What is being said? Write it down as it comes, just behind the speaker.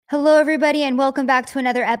Hello, everybody, and welcome back to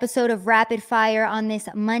another episode of Rapid Fire on this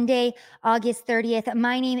Monday, August 30th.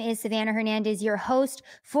 My name is Savannah Hernandez, your host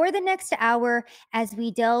for the next hour as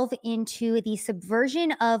we delve into the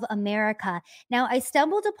subversion of America. Now, I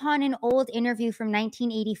stumbled upon an old interview from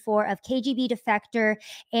 1984 of KGB defector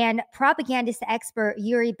and propagandist expert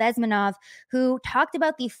Yuri Bezmenov, who talked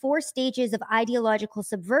about the 4 stages of ideological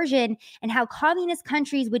subversion and how communist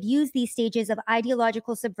countries would use these stages of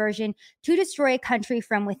ideological subversion to destroy a country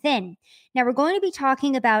from within. Now, we're going to be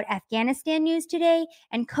talking about Afghanistan news today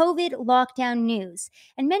and COVID lockdown news.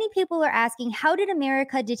 And many people are asking, how did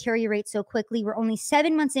America deteriorate so quickly? We're only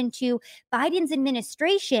 7 months into Biden's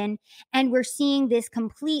administration, and we're seeing this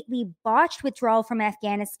completely botched withdrawal from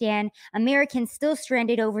Afghanistan. Americans still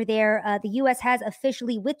stranded over there. The U.S. has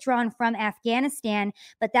officially withdrawn from Afghanistan,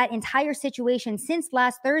 but that entire situation since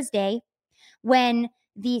last Thursday, when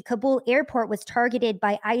the Kabul airport was targeted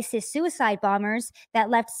by ISIS suicide bombers that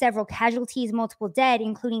left several casualties, multiple dead,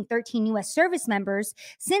 including 13 U.S. service members.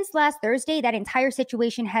 Since last Thursday, that entire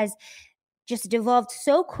situation has just devolved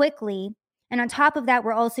so quickly. And on top of that,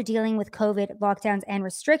 we're also dealing with COVID lockdowns and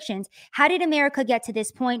restrictions. How did America get to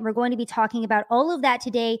this point? We're going to be talking about all of that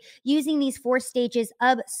today, using these 4 stages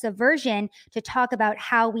of subversion to talk about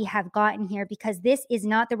how we have gotten here, because this is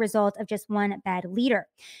not the result of just one bad leader.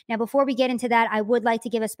 Now, before we get into that, I would like to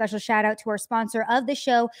give a special shout out to our sponsor of the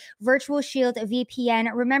show, Virtual Shield VPN.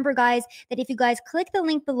 Remember, guys, that if you guys click the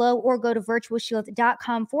link below or go to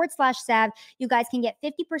virtualshield.com/Sav, you guys can get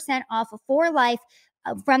 50% off for life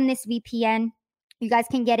from this VPN. You guys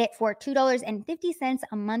can get it for $2.50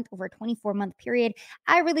 a month over a 24-month period.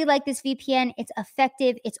 I really like this VPN. It's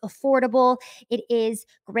effective. It's affordable. It is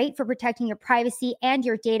great for protecting your privacy and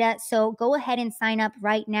your data. So go ahead and sign up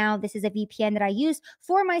right now. This is a VPN that I use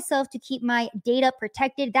for myself to keep my data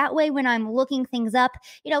protected. That way, when I'm looking things up,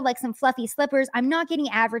 like some fluffy slippers, I'm not getting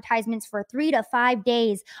advertisements for 3 to 5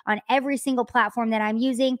 days on every single platform that I'm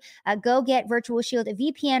using. Go get Virtual Shield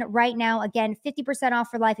VPN right now. Again, 50%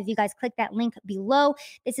 off for life if you guys click that link below.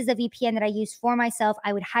 This is a VPN that I use for myself.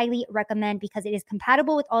 I would highly recommend because it is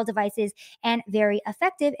compatible with all devices and very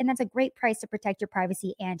effective. And that's a great price to protect your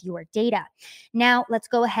privacy and your data. Now, let's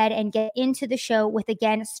go ahead and get into the show with,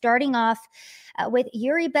 again, starting off with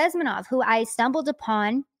Yuri Bezmenov, who I stumbled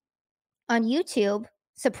upon on YouTube.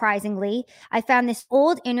 Surprisingly, I found this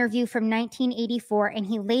old interview from 1984, and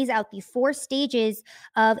he lays out the 4 stages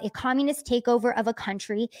of a communist takeover of a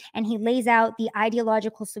country, and he lays out the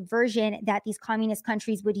ideological subversion that these communist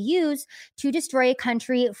countries would use to destroy a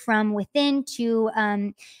country from within, to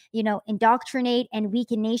indoctrinate and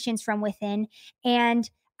weaken nations from within. And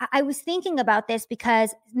I was thinking about this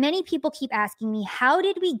because many people keep asking me, how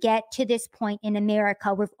did we get to this point in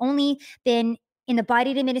America? We've only been in the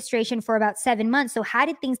Biden administration for about 7 months. So how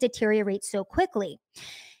did things deteriorate so quickly?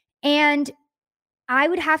 And I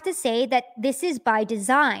would have to say that this is by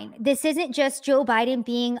design. This isn't just Joe Biden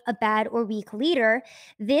being a bad or weak leader.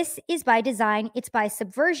 This is by design. It's by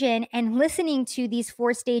subversion. And listening to these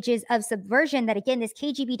 4 stages of subversion that, again, this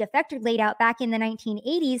KGB defector laid out back in the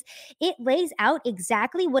 1980s, it lays out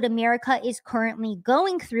exactly what America is currently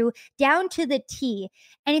going through down to the T.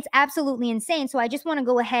 And it's absolutely insane. So I just want to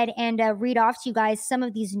go ahead and read off to you guys some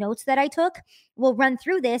of these notes that I took. We'll run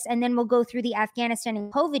through this, and then we'll go through the Afghanistan and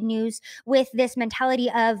COVID news with this mentality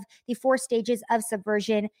of the 4 stages of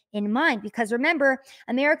subversion in mind. Because remember,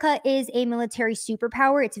 America is a military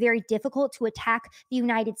superpower. It's very difficult to attack the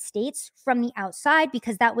United States from the outside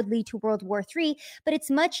because that would lead to World War III. But it's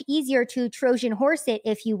much easier to Trojan horse it,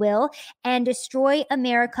 if you will, and destroy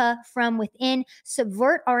America from within,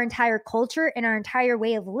 subvert our entire culture and our entire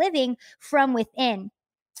way of living from within.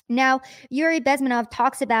 Now, Yuri Bezmenov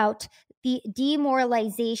talks about the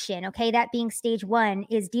demoralization, okay, that being stage 1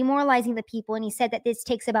 is demoralizing the people. And he said that this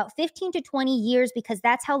takes about 15 to 20 years because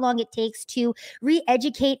that's how long it takes to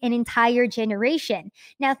re-educate an entire generation.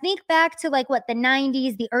 Now, think back to the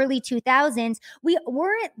 90s, the early 2000s. We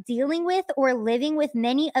weren't dealing with or living with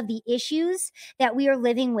many of the issues that we are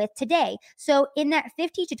living with today. So in that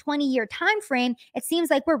 50 to 20 year time frame, it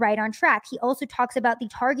seems like we're right on track. He also talks about the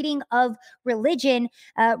targeting of religion,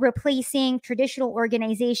 replacing traditional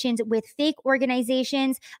organizations with fake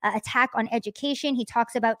organizations, attack on education. He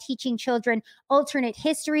talks about teaching children alternate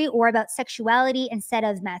history or about sexuality instead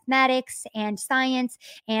of mathematics and science,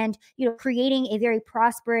 and creating a very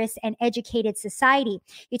prosperous and educated society.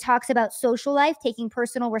 He talks about social life, taking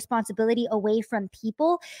personal responsibility away from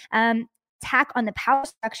people, attack on the power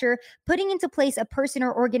structure, putting into place a person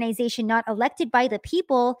or organization not elected by the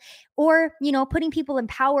people, or putting people in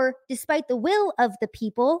power despite the will of the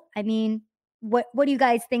people. I mean, what do you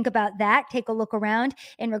guys think about that? Take a look around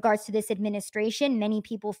in regards to this administration. Many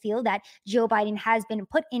people feel that Joe Biden has been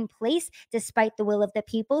put in place despite the will of the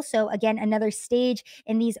people. So again, another stage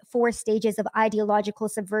in these 4 stages of ideological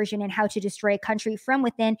subversion and how to destroy a country from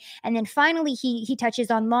within. And then finally, he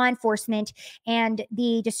touches on law enforcement and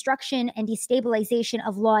the destruction and destabilization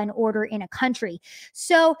of law and order in a country.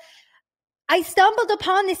 So I stumbled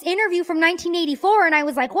upon this interview from 1984 and I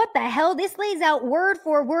was like, what the hell? This lays out word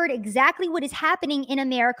for word exactly what is happening in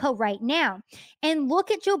America right now. And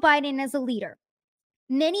look at Joe Biden as a leader.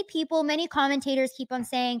 Many people, many commentators keep on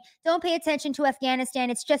saying, don't pay attention to Afghanistan.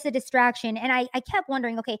 It's just a distraction. And I kept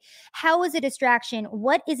wondering, okay, how is it a distraction?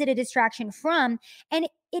 What is it a distraction from? And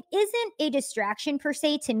it isn't a distraction per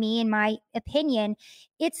se to me, in my opinion.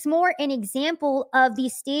 It's more an example of the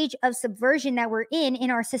stage of subversion that we're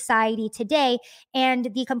in our society today and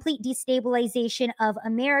the complete destabilization of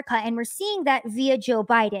America. And we're seeing that via Joe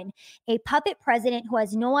Biden, a puppet president who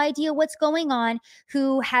has no idea what's going on,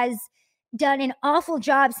 who has done an awful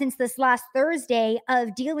job since this last Thursday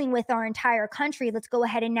of dealing with our entire country. Let's go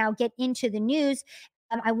ahead and now get into the news.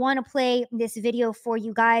 I want to play this video for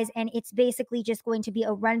you guys, and it's basically just going to be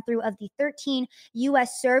a run through of the 13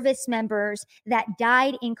 U.S. service members that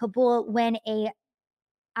died in Kabul when a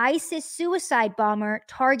ISIS suicide bomber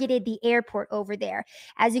targeted the airport over there.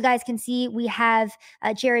 As you guys can see, we have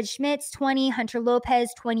Jared Schmitz, 20, Hunter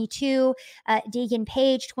Lopez, 22, Dagan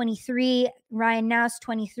Page, 23, Ryan Naus,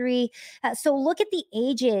 23. So look at the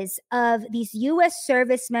ages of these U.S.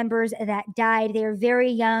 service members that died. They're very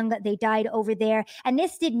young. They died over there. And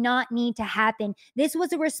this did not need to happen. This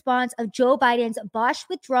was a response of Joe Biden's botched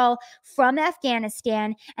withdrawal from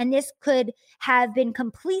Afghanistan. And this could have been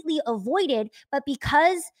completely avoided. But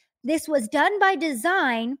because this was done by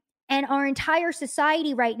design, and our entire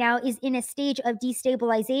society right now is in a stage of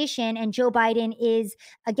destabilization, and Joe Biden is,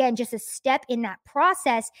 again, just a step in that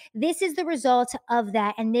process. This is the result of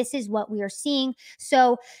that, and this is what we are seeing.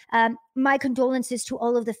 So my condolences to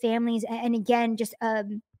all of the families, and again, just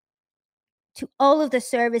to all of the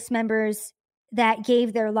service members that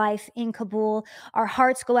gave their life in Kabul. Our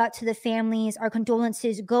hearts go out to the families. Our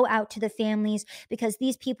condolences go out to the families, because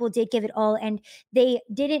these people did give it all and they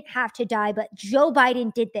didn't have to die, but Joe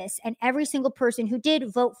Biden did this. And every single person who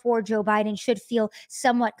did vote for Joe Biden should feel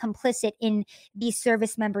somewhat complicit in these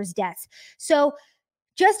service members' deaths. So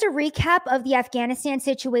just a recap of the Afghanistan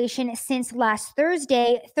situation since last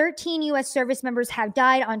Thursday. 13 U.S. service members have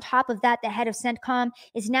died. On top of that, the head of CENTCOM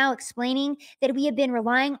is now explaining that we have been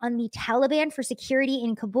relying on the Taliban for security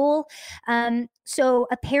in Kabul. So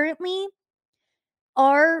apparently,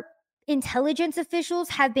 our intelligence officials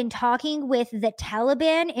have been talking with the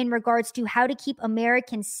Taliban in regards to how to keep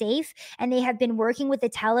Americans safe, and they have been working with the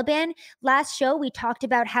Taliban. Last show, we talked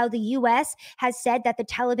about how the U.S. has said that the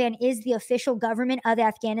Taliban is the official government of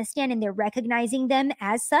Afghanistan, and they're recognizing them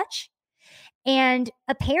as such. And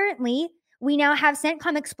apparently, we now have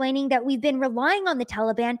CENTCOM explaining that we've been relying on the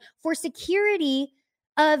Taliban for security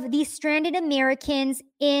of these stranded Americans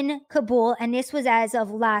in Kabul. And this was as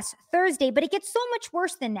of last Thursday, but it gets so much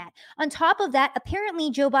worse than that. On top of that,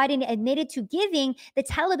 apparently Joe Biden admitted to giving the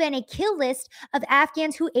Taliban a kill list of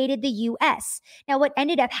Afghans who aided the U.S. Now, what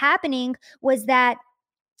ended up happening was that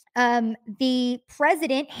the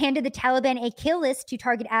president handed the Taliban a kill list to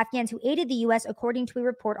target Afghans who aided the U.S., according to a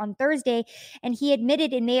report on Thursday, and he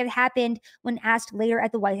admitted it may have happened when asked later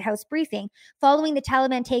at the White House briefing. Following the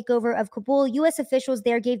Taliban takeover of Kabul, U.S. officials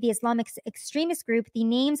there gave the Islamic extremist group the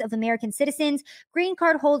names of American citizens, green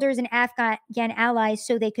card holders, and Afghan allies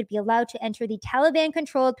so they could be allowed to enter the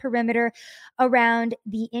Taliban-controlled perimeter around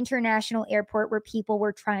the international airport where people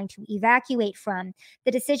were trying to evacuate from.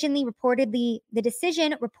 The decision reportedly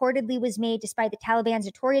was made despite the Taliban's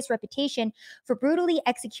notorious reputation for brutally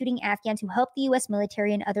executing Afghans who helped the U.S.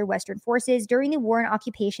 military and other Western forces during the war and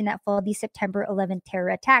occupation that followed the September 11th terror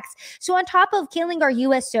attacks. So on top of killing our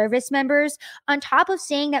U.S. service members, on top of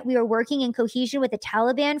saying that we are working in cohesion with the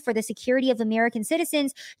Taliban for the security of American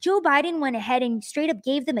citizens, Joe Biden went ahead and straight up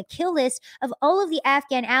gave them a kill list of all of the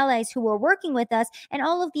Afghan allies who were working with us and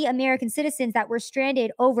all of the American citizens that were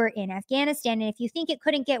stranded over in Afghanistan. And if you think it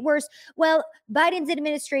couldn't get worse, well, Biden's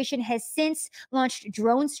administration has since launched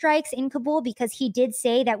drone strikes in Kabul because he did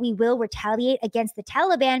say that we will retaliate against the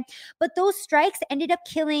Taliban. But those strikes ended up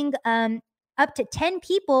killing up to 10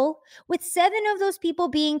 people, with 7 of those people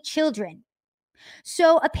being children.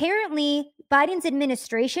 So apparently, Biden's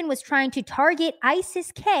administration was trying to target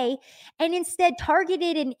ISIS-K and instead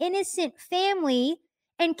targeted an innocent family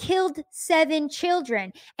and killed 7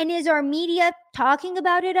 children. And is our media talking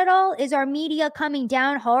about it at all? Is our media coming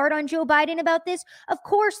down hard on Joe Biden about this? Of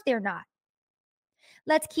course they're not.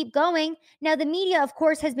 let's keep going. Now, the media, of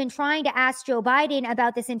course, has been trying to ask Joe Biden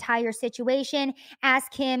about this entire situation,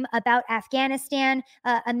 ask him about Afghanistan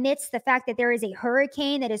amidst the fact that there is a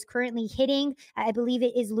hurricane that is currently hitting, I believe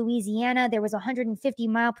it is Louisiana. There was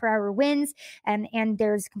 150-mile-per-hour winds, and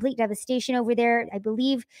there's complete devastation over there. I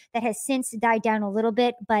believe that has since died down a little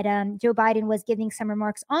bit, but Joe Biden was giving some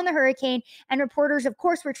remarks on the hurricane, and reporters, of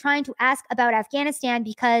course, were trying to ask about Afghanistan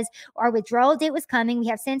because our withdrawal date was coming. We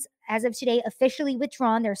have since, as of today, officially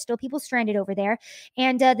withdrawn. There are still people stranded over there.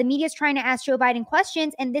 And the media is trying to ask Joe Biden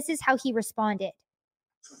questions, and this is how he responded.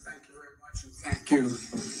 So thank you very much. And thank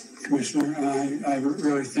you, Commissioner. And I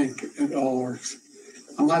really think it all works.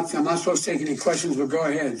 I'm not supposed to take any questions, but go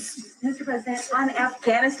ahead. Mr. President, on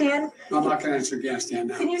Afghanistan. I'm not going to answer Afghanistan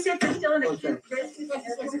now. Can you say if they're still in a acute risk?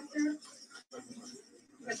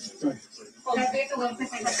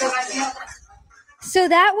 So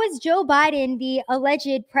that was Joe Biden, the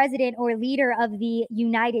alleged president or leader of the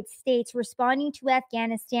United States, responding to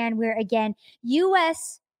Afghanistan, where, again,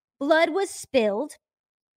 U.S. blood was spilled.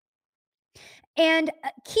 And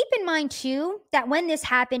keep in mind, too, that when this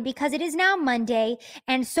happened, because it is now Monday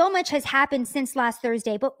and so much has happened since last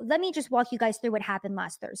Thursday, but let me just walk you guys through what happened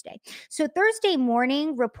last Thursday. So Thursday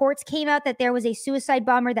morning, reports came out that there was a suicide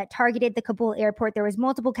bomber that targeted the Kabul airport. There was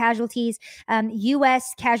multiple casualties,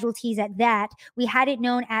 U.S. casualties at that. We hadn't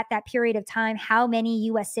known at that period of time how many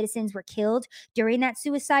U.S. citizens were killed during that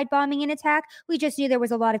suicide bombing and attack. We just knew there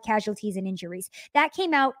was a lot of casualties and injuries. That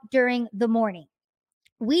came out during the morning.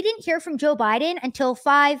 We didn't hear from Joe Biden until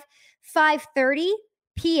 5:30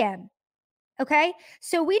 p.m. Okay,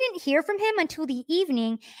 so we didn't hear from him until the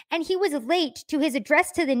evening, and he was late to his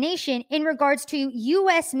address to the nation in regards to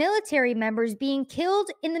U.S. military members being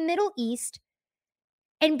killed in the Middle East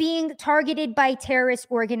and being targeted by terrorist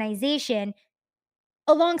organization,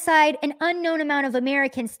 alongside an unknown amount of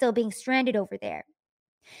Americans still being stranded over there.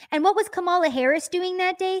 And what was Kamala Harris doing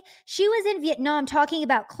that day? She was in Vietnam talking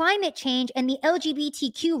about climate change and the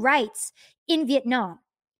LGBTQ rights in Vietnam.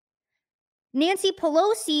 Nancy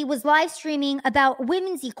Pelosi was live streaming about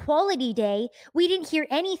Women's Equality Day. We didn't hear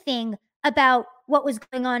anything about what was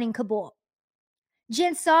going on in Kabul.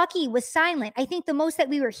 Jen Psaki was silent. I think the most that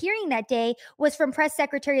we were hearing that day was from Press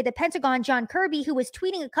Secretary of the Pentagon, John Kirby, who was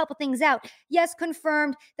tweeting a couple things out. Yes,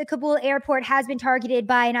 confirmed the Kabul airport has been targeted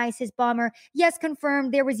by an ISIS bomber. Yes,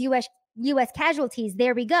 confirmed there was U.S. casualties.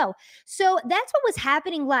 There we go. So that's what was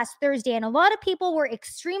happening last Thursday. And a lot of people were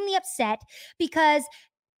extremely upset because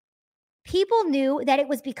people knew that it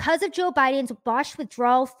was because of Joe Biden's botched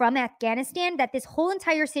withdrawal from Afghanistan that this whole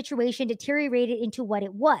entire situation deteriorated into what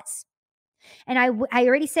it was. And I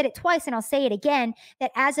already said it twice, and I'll say it again, that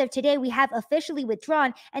as of today, we have officially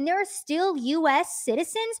withdrawn, and there are still U.S.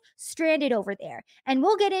 citizens stranded over there. And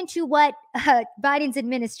we'll get into what Biden's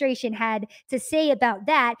administration had to say about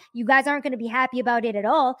that. You guys aren't going to be happy about it at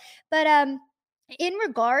all. But in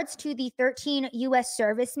regards to the 13 U.S.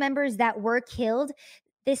 service members that were killed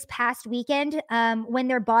this past weekend, when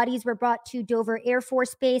their bodies were brought to Dover Air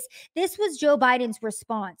Force Base, this was Joe Biden's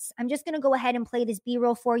response. I'm just going to go ahead and play this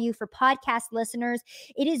B-roll for you for podcast listeners.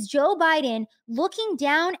 It is Joe Biden looking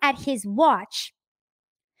down at his watch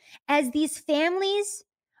as these families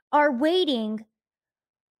are waiting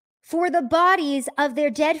for the bodies of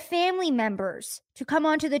their dead family members to come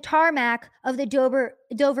onto the tarmac of the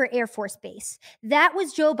Dover Air Force Base. That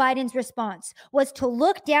was Joe Biden's response, was to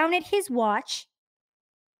look down at his watch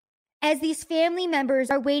as these family members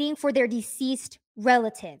are waiting for their deceased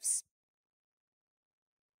relatives.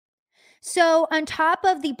 So on top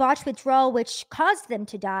of the botched withdrawal, which caused them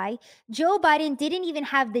to die, Joe Biden didn't even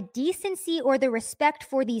have the decency or the respect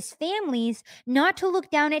for these families not to look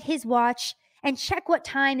down at his watch and check what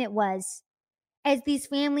time it was as these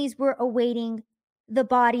families were awaiting the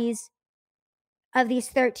bodies of these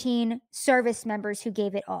 13 service members who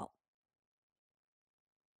gave it all.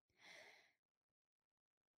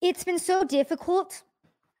 It's been so difficult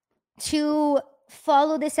to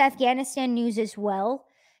follow this Afghanistan news as well.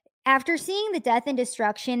 After seeing the death and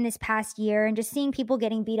destruction this past year and just seeing people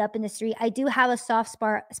getting beat up in the street, I do have a soft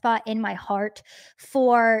spot in my heart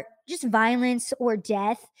for just violence or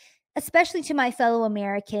death, especially to my fellow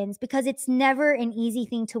Americans, because it's never an easy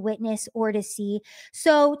thing to witness or to see.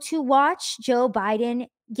 So to watch Joe Biden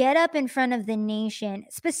get up in front of the nation,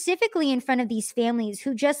 specifically in front of these families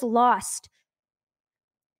who just lost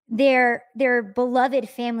their beloved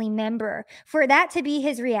family member, for that to be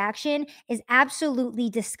his reaction is absolutely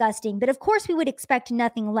disgusting. But of course, we would expect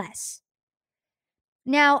nothing less.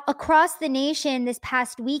 Now, across the nation this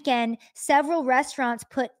past weekend, several restaurants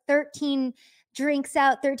put 13 drinks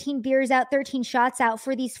out, 13 beers out, 13 shots out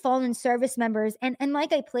for these fallen service members. And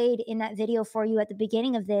like I played in that video for you at the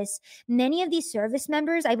beginning of this, many of these service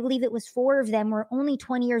members, I believe it was 4 of them, were only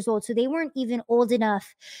 20 years old. So they weren't even old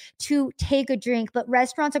enough to take a drink. But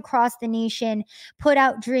restaurants across the nation put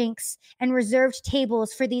out drinks and reserved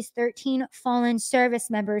tables for these 13 fallen service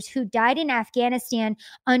members who died in Afghanistan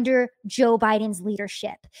under Joe Biden's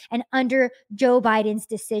leadership and under Joe Biden's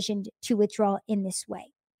decision to withdraw in this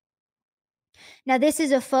way. Now, this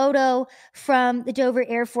is a photo from the Dover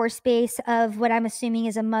Air Force Base of what I'm assuming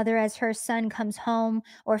is a mother as her son comes home,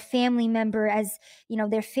 or family member as,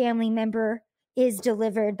 their family member is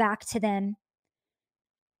delivered back to them.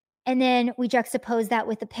 And then we juxtapose that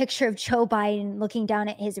with a picture of Joe Biden looking down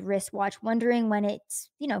at his wristwatch, wondering when it's,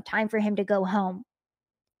 time for him to go home.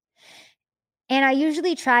 And I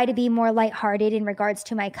usually try to be more lighthearted in regards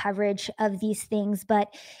to my coverage of these things, but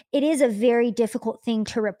it is a very difficult thing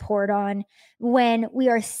to report on when we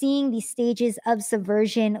are seeing these stages of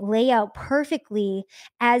subversion lay out perfectly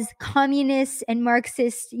as communists and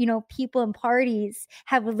Marxist, people and parties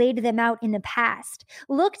have laid them out in the past.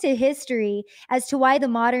 Look to history as to why the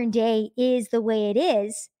modern day is the way it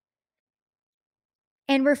is.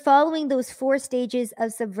 And we're following those 4 stages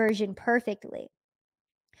of subversion perfectly.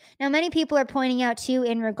 Now, many people are pointing out, too,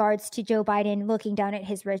 in regards to Joe Biden looking down at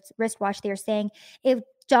his wristwatch, they're saying if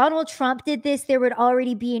Donald Trump did this, there would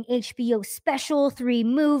already be an HBO special, 3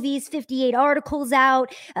 movies, 58 articles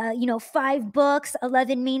out, 5 books,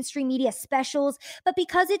 11 mainstream media specials. But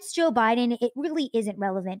because it's Joe Biden, it really isn't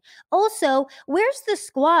relevant. Also, where's the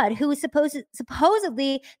squad who is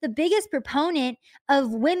supposedly the biggest proponent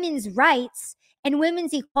of women's rights and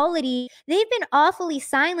women's equality? They've been awfully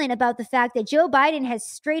silent about the fact that Joe Biden has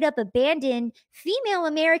straight up abandoned female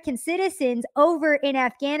American citizens over in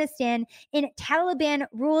Afghanistan, in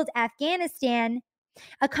Taliban-ruled Afghanistan,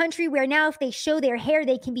 a country where now if they show their hair,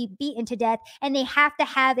 they can be beaten to death, and they have to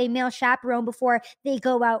have a male chaperone before they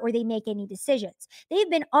go out or they make any decisions. They've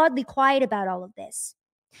been oddly quiet about all of this.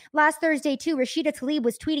 Last Thursday, too, Rashida Tlaib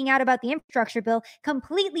was tweeting out about the infrastructure bill,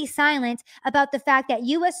 completely silent about the fact that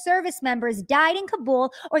U.S. service members died in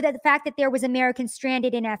Kabul, or that the fact that there was Americans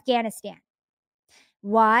stranded in Afghanistan.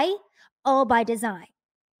 Why? All by design.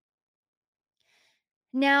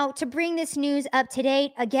 Now, to bring this news up to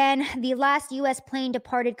date, again, the last U.S. plane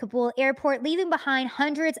departed Kabul airport, leaving behind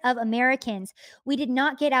hundreds of Americans. We did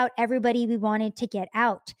not get out everybody we wanted to get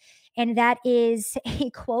out. And that is a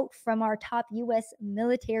quote from our top U.S.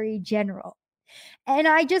 military general. And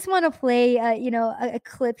I just want to play, a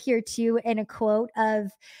clip here too, and a quote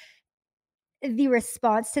of the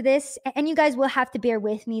response to this. And you guys will have to bear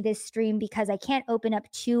with me this stream because I can't open up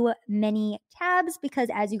too many tabs because,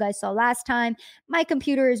 as you guys saw last time, my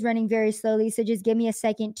computer is running very slowly. So just give me a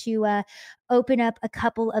second to open up a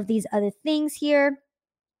couple of these other things here.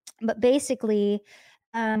 But basically,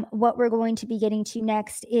 what we're going to be getting to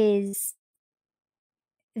next is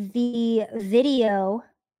the video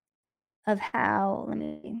of how, let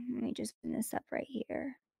me just put this up right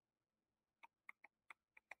here.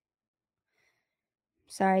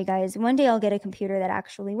 Sorry, guys. One day I'll get a computer that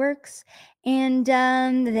actually works, and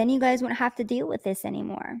then you guys won't have to deal with this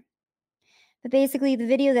anymore. But basically, the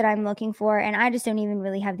video that I'm looking for, and I just don't even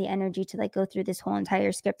really have the energy to go through this whole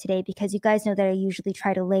entire script today because you guys know that I usually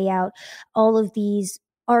try to lay out all of these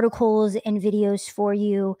articles and videos for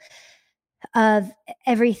you of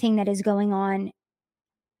everything that is going on.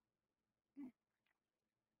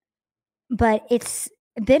 But it's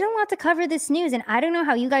been a lot to cover this news, and I don't know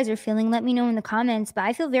how you guys are feeling. Let me know in the comments, but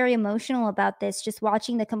I feel very emotional about this, just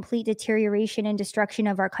watching the complete deterioration and destruction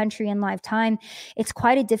of our country in live time. It's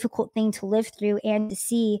quite a difficult thing to live through and to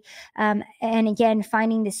see. And again,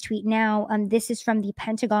 finding this tweet now, this is from the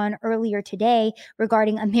Pentagon earlier today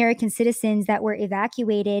regarding American citizens that were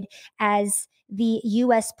evacuated as the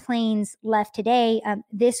U.S. planes left today.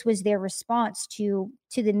 This was their response to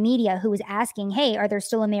the media who was asking, hey, are there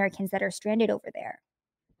still Americans that are stranded over there?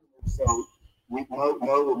 So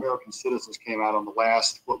no American citizens came out on the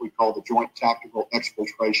last, what we call the Joint Tactical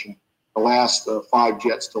Exfiltration, the last 5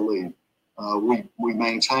 jets to leave. We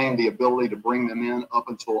maintained the ability to bring them in up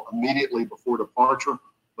until immediately before departure,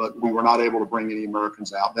 but we were not able to bring any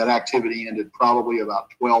Americans out. That activity ended probably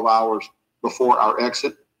about 12 hours before our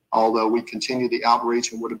exit, although we continued the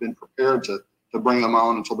outreach and would have been prepared to bring them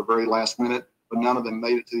on until the very last minute, but none of them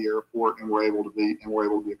made it to the airport and were able to be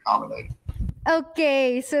accommodated.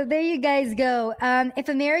 Okay, so there you guys go. If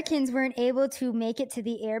Americans weren't able to make it to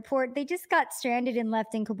the airport, they just got stranded and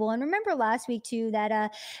left in Kabul. And remember last week too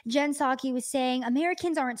that Jen Psaki was saying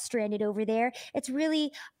Americans aren't stranded over there. It's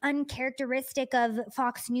really uncharacteristic of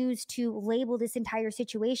Fox News to label this entire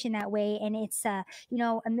situation that way, and it's a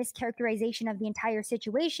mischaracterization of the entire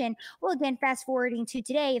situation. Well, again, fast forwarding to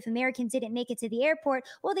today, if Americans didn't make it to the airport,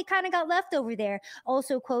 well, they kind of got left over there.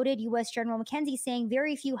 Also quoted U.S. General McKenzie saying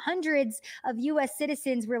very few hundreds of U.S.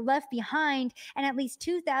 citizens were left behind, and at least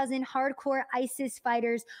 2,000 hardcore ISIS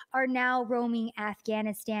fighters are now roaming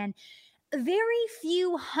Afghanistan. Very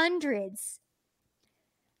few hundreds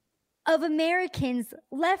of Americans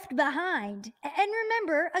left behind. And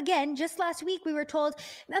remember, again, just last week we were told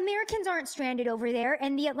Americans aren't stranded over there.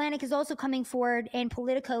 And The Atlantic is also coming forward, and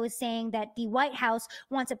Politico is saying that the White House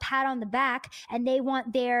wants a pat on the back and they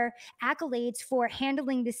want their accolades for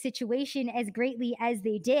handling this situation as greatly as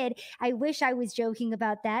they did. I wish I was joking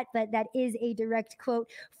about that, but that is a direct quote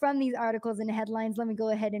from these articles and headlines. Let me go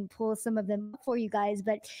ahead and pull some of them up for you guys.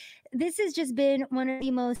 But this has just been one of the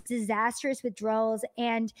most disastrous withdrawals,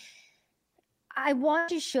 and I want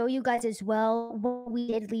to show you guys as well what we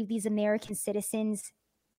did leave these American citizens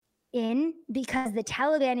in, because the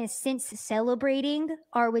Taliban is since celebrating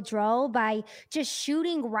our withdrawal by just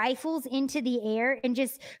shooting rifles into the air and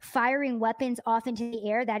just firing weapons off into the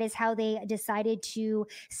air. That is how they decided to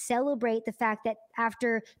celebrate the fact that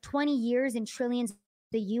after 20 years and trillions,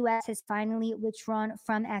 the U.S. has finally withdrawn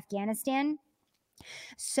from Afghanistan.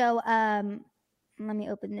 So, let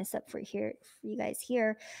me open this up for you guys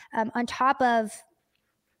here. On top of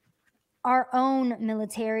our own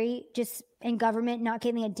military just and government not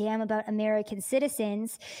giving a damn about American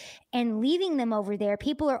citizens and leaving them over there,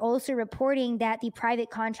 people are also reporting that the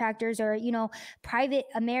private contractors or, private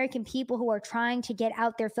American people who are trying to get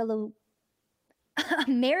out their fellow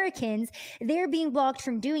Americans, they're being blocked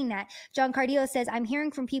from doing that. John Cardillo says, I'm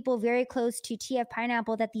hearing from people very close to TF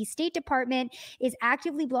Pineapple that the State Department is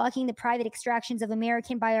actively blocking the private extractions of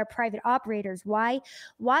American by our private operators. Why?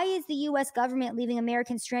 Why is the U.S. government leaving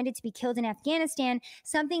Americans stranded to be killed in Afghanistan?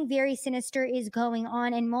 Something very sinister is going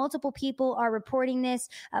on, and multiple people are reporting this.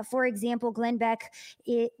 For example, Glenn Beck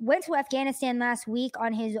went to Afghanistan last week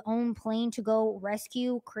on his own plane to go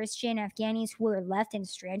rescue Christian Afghanis who were left and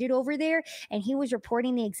stranded over there, and he was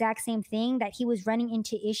reporting the exact same thing, that he was running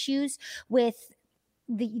into issues with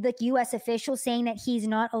the U.S. officials saying that he's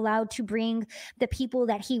not allowed to bring the people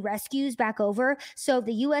that he rescues back over. So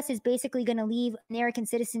the U.S. is basically going to leave American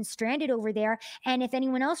citizens stranded over there. And if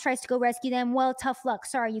anyone else tries to go rescue them, well, tough luck.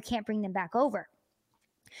 Sorry, you can't bring them back over.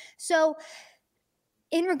 So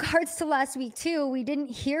in regards to last week, too, we didn't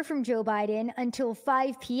hear from Joe Biden until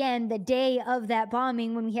 5 p.m. the day of that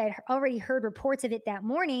bombing, when we had already heard reports of it that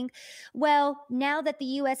morning. Well, now that the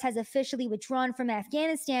U.S. has officially withdrawn from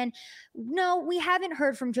Afghanistan, no, we haven't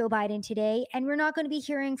heard from Joe Biden today, and we're not going to be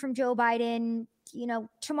hearing from Joe Biden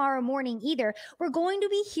tomorrow morning either. We're going to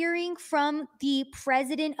be hearing from the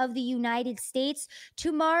President of the United States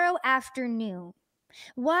tomorrow afternoon.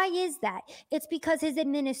 Why is that? It's because his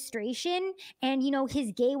administration and,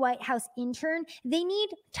 his gay White House intern, they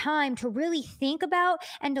need time to really think about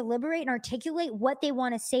and deliberate and articulate what they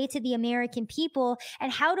want to say to the American people and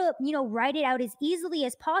how to, write it out as easily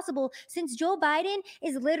as possible, since Joe Biden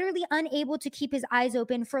is literally unable to keep his eyes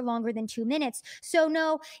open for longer than 2 minutes. So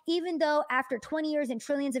no, even though after 20 years and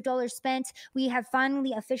trillions of dollars spent, we have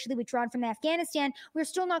finally officially withdrawn from Afghanistan, we're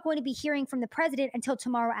still not going to be hearing from the president until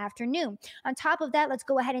tomorrow afternoon. On top of that, let's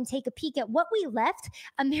go ahead and take a peek at what we left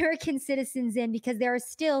American citizens in, because there are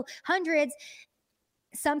still hundreds.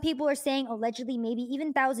 Some people are saying allegedly maybe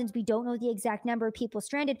even thousands. We don't know the exact number of people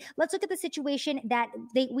stranded. Let's look at the situation that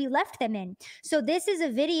we left them in. So this is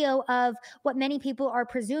a video of what many people are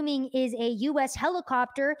presuming is a U.S.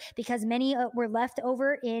 helicopter, because many were left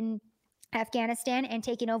over in Afghanistan and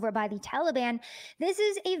taken over by the Taliban. This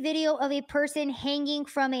is a video of a person hanging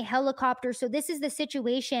from a helicopter. So this is the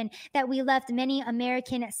situation that we left many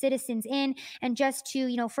American citizens in. And just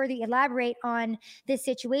to, further elaborate on this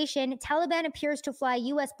situation, Taliban appears to fly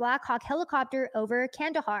U.S. Black Hawk helicopter over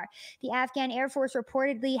Kandahar. The Afghan Air Force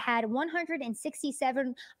reportedly had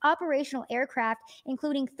 167 operational aircraft,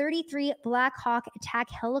 including 33 Black Hawk attack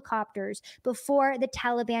helicopters, before the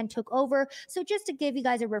Taliban took over. So just to give you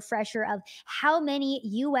guys a refresher of how many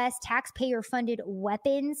U.S. taxpayer-funded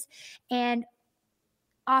weapons and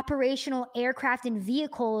operational aircraft and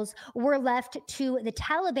vehicles were left to the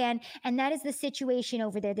Taliban. And that is the situation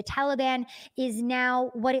over there. The Taliban is now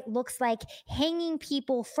what it looks like, hanging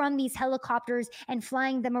people from these helicopters and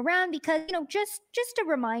flying them around because, just a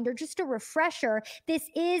reminder, just a refresher, this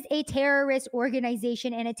is a terrorist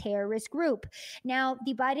organization and a terrorist group. Now,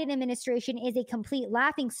 the Biden administration is a complete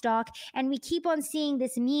laughingstock, and we keep on seeing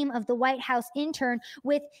this meme of the White House intern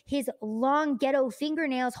with his long ghetto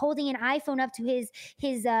fingernails holding an iPhone up to his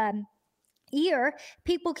ear.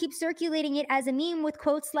 People keep circulating it as a meme with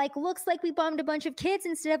quotes like, "Looks like we bombed a bunch of kids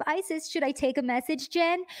instead of ISIS. Should I take a message,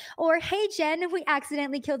 Jen?" Or, "Hey, Jen, we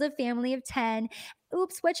accidentally killed a family of 10.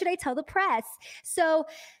 Oops, what should I tell the press?" So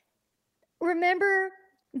remember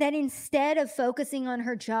that instead of focusing on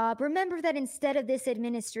her job, remember that instead of this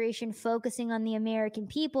administration focusing on the American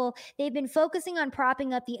people, they've been focusing on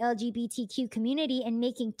propping up the LGBTQ community and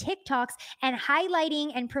making TikToks and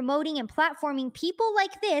highlighting and promoting and platforming people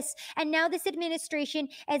like this. And now this administration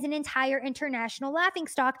is an entire international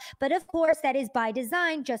laughingstock. But of course, that is by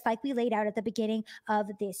design, just like we laid out at the beginning of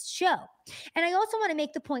this show. And I also want to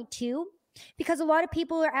make the point too, because a lot of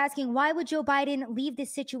people are asking, why would Joe Biden leave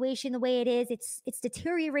this situation the way it is? It's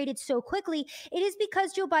deteriorated so quickly. It is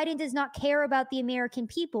because Joe Biden does not care about the American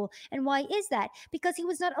people. And why is that? Because he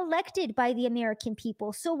was not elected by the American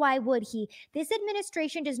people. So why would he? This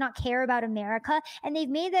administration does not care about America, and they've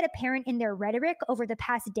made that apparent in their rhetoric over the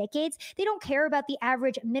past decades. They don't care about the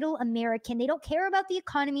average middle American. They don't care about the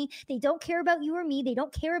economy. They don't care about you or me. They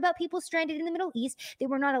don't care about people stranded in the Middle East. They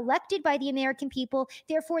were not elected by the American people.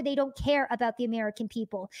 Therefore, they don't care about the American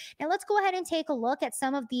people. Now, let's go ahead and take a look at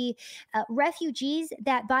some of the refugees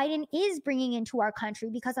that Biden is bringing into our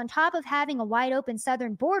country, because on top of having a wide open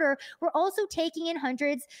southern border, we're also taking in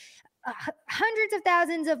hundreds of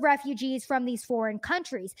thousands of refugees from these foreign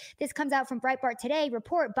countries. This comes out from Breitbart Today.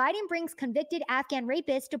 Report: Biden brings convicted Afghan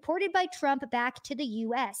rapist deported by Trump back to the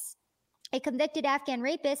U.S. A convicted Afghan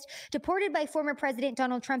rapist deported by former President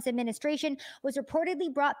Donald Trump's administration was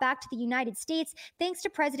reportedly brought back to the United States thanks to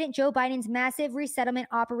President Joe Biden's massive resettlement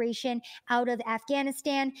operation out of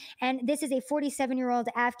Afghanistan. And this is a 47-year-old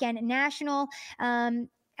Afghan national,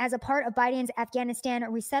 as a part of Biden's Afghanistan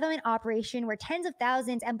resettlement operation, where tens of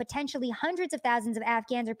thousands and potentially hundreds of thousands of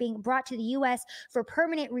Afghans are being brought to the U.S. for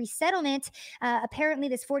permanent resettlement. Apparently,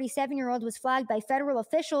 this 47-year-old was flagged by federal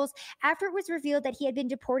officials after it was revealed that he had been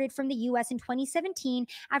deported from the U.S. in 2017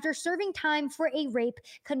 after serving time for a rape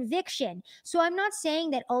conviction. So I'm not saying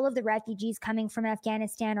that all of the refugees coming from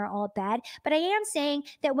Afghanistan are all bad, but I am saying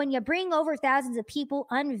that when you bring over thousands of people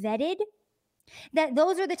unvetted, that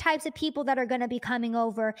those are the types of people that are going to be coming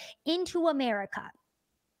over into America.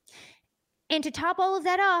 And to top all of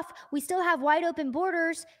that off, we still have wide open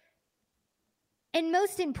borders. And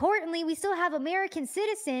most importantly, we still have American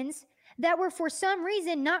citizens that were for some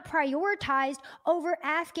reason not prioritized over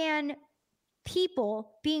Afghan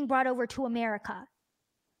people being brought over to America.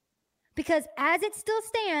 Because as it still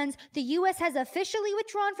stands, the U.S. has officially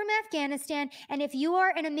withdrawn from Afghanistan. And if you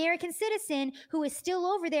are an American citizen who is still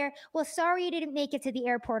over there, well, sorry you didn't make it to the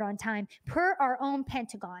airport on time, per our own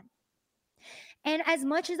Pentagon. And as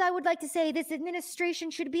much as I would like to say this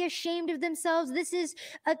administration should be ashamed of themselves, this is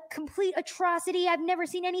a complete atrocity. I've never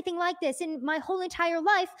seen anything like this in my whole entire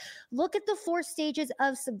life. Look at the 4 stages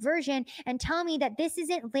of subversion and tell me that this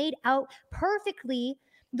isn't laid out perfectly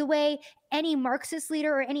the way any Marxist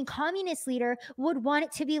leader or any communist leader would want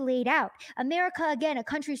it to be laid out. America, again, a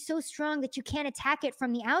country so strong that you can't attack it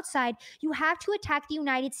from the outside. You have to attack the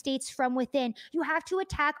United States from within. You have to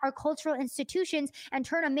attack our cultural institutions and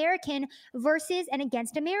turn American versus and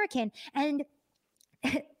against American. And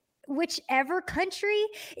whichever country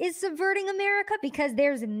is subverting America, because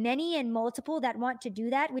there's many and multiple that want to do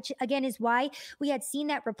that, which again is why we had seen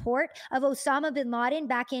that report of Osama bin Laden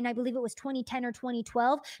back in, I believe it was 2010 or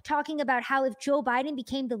 2012, talking about how if Joe Biden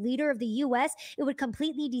became the leader of the U.S., it would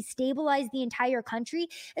completely destabilize the entire country.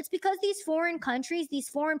 It's because these foreign countries, these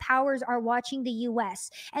foreign powers are watching the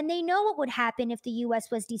U.S. and they know what would happen if the U.S.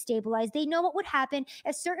 was destabilized. They know what would happen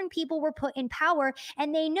if certain people were put in power,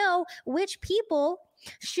 and they know which people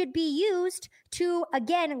should be used to,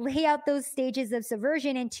 again, lay out those stages of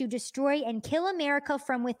subversion and to destroy and kill America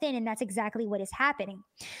from within. And that's exactly what is happening.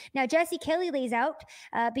 Now, Jesse Kelly lays out,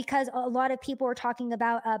 because a lot of people are talking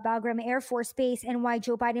about Bagram Air Force Base and why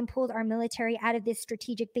Joe Biden pulled our military out of this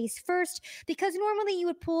strategic base first, because normally you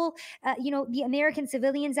would pull, the American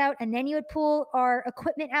civilians out and then you would pull our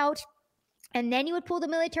equipment out. and then you would pull the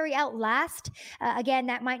military out last. Again,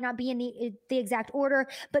 that might not be in the exact order,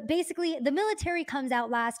 but basically the military comes out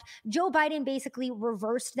last. Joe Biden basically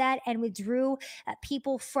reversed that and withdrew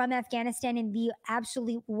people from Afghanistan in the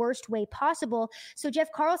absolute worst way possible. So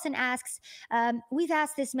Jeff Carlson asks, we've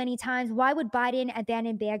asked this many times, why would Biden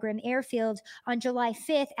abandon Bagram Airfield on July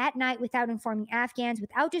 5th at night without informing Afghans,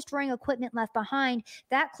 without destroying equipment left behind?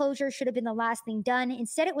 That closure should have been the last thing done.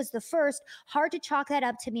 Instead, it was the first. Hard to chalk that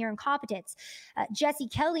up to mere incompetence. Jesse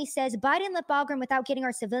Kelly says, Biden left Bagram without getting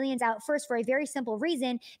our civilians out first for a very simple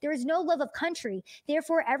reason. There is no love of country.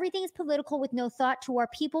 Therefore, everything is political with no thought to our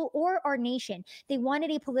people or our nation. They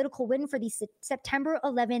wanted a political win for the September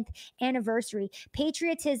 11th anniversary.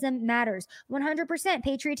 Patriotism matters. 100%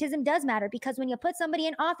 patriotism does matter, because when you put somebody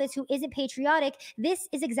in office who isn't patriotic, this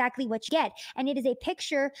is exactly what you get. And it is a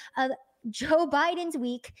picture of Joe Biden's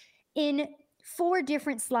week in 4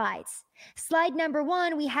 different slides. Slide number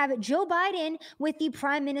 1, we have Joe Biden with the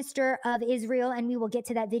Prime Minister of Israel, and we will get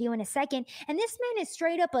to that video in a second. And this man is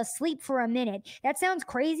straight up asleep for a minute. That sounds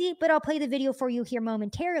crazy, but I'll play the video for you here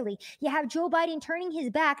momentarily. You have Joe Biden turning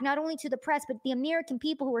his back not only to the press, but the American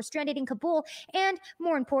people who are stranded in Kabul, and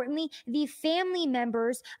more importantly, the family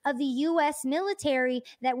members of the U.S. military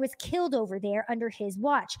that was killed over there under his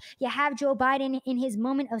watch. You have Joe Biden in his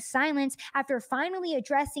moment of silence after finally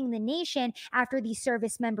addressing the nation after the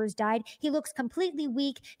service members died. He looks completely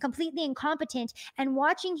weak, completely incompetent. And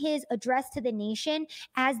watching his address to the nation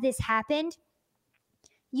as this happened,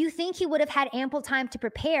 you think he would have had ample time to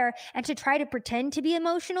prepare and to try to pretend to be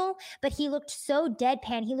emotional, but he looked so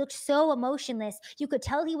deadpan. He looked so emotionless. You could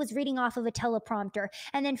tell he was reading off of a teleprompter.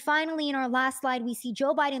 And then finally, in our last slide, we see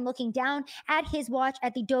Joe Biden looking down at his watch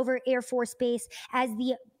at the Dover Air Force Base as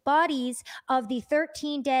the bodies of the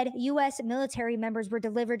 13 dead U.S. military members were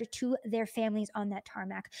delivered to their families on that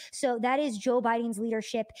tarmac. So that is Joe Biden's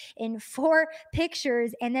leadership in 4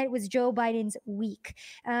 pictures, and that was Joe Biden's week.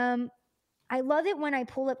 I love it when I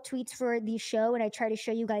pull up tweets for the show and I try to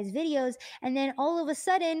show you guys videos, and then all of a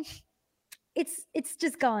sudden, it's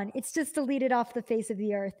just gone. It's just deleted off the face of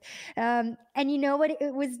the earth. And you know what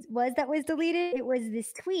it was that was deleted? It was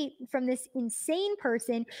this tweet from this insane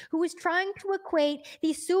person who was trying to equate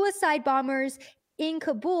the suicide bombers in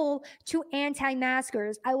Kabul to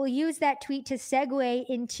anti-maskers. I will use that tweet to segue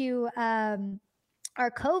into our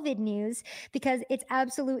COVID news, because it's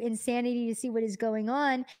absolute insanity to see what is going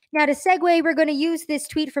on. Now, to segue, we're going to use this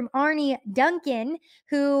tweet from Arne Duncan,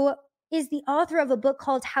 who is the author of a book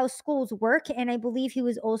called How Schools Work. And I believe he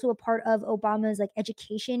was also a part of Obama's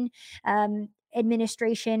education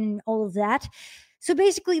administration and all of that. So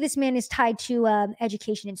basically, this man is tied to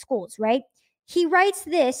education in schools, right? He writes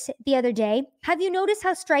this the other day. Have you noticed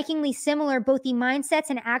how strikingly similar both the mindsets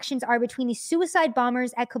and actions are between the suicide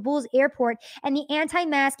bombers at Kabul's airport and the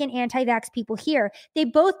anti-mask and anti-vax people here? They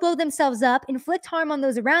both blow themselves up, inflict harm on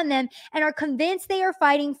those around them, and are convinced they are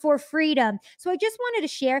fighting for freedom. So I just wanted to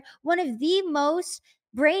share one of the most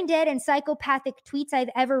brain dead and psychopathic tweets I've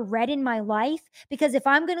ever read in my life, because if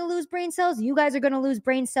I'm going to lose brain cells, you guys are going to lose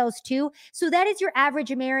brain cells too. So that is your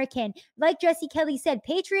average American. Like Jesse Kelly said,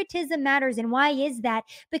 patriotism matters. And why is that?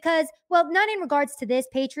 Because, well, not in regards to this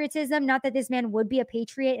patriotism, not that this man would be a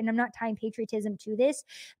patriot, and I'm not tying patriotism to this,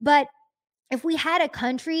 but if we had a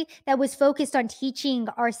country that was focused on teaching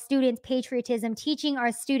our students patriotism, teaching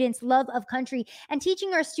our students love of country, and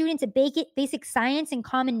teaching our students a basic science and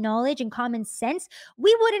common knowledge and common sense,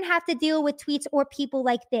 we wouldn't have to deal with tweets or people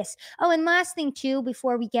like this. Oh, and last thing too,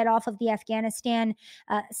 before we get off of the Afghanistan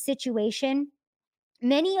situation,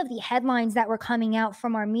 many of the headlines that were coming out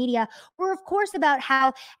from our media were, of course, about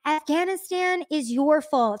how Afghanistan is your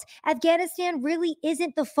fault. Afghanistan really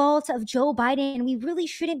isn't the fault of Joe Biden, and we really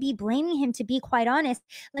shouldn't be blaming him, to be quite honest.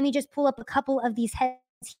 Let me just pull up a couple of these headlines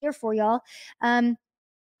here for y'all. Again,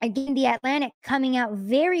 The Atlantic coming out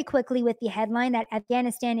very quickly with the headline that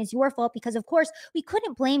Afghanistan is your fault, because, of course, we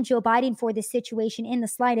couldn't blame Joe Biden for this situation in the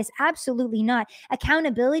slightest. Absolutely not.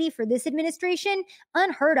 Accountability for this administration,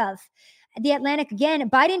 unheard of. The Atlantic again,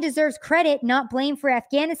 Biden deserves credit, not blame for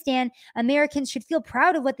Afghanistan. Americans should feel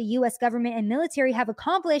proud of what the U.S. government and military have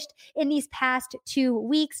accomplished in these past 2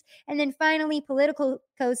 weeks. And then finally, Politico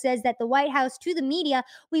says that the White House to the media,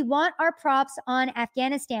 we want our props on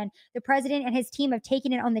Afghanistan. The president and his team have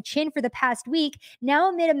taken it on the chin for the past week. Now,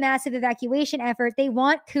 amid a massive evacuation effort, they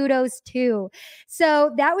want kudos too.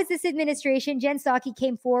 So that was this administration. Jen Psaki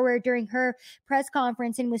came forward during her press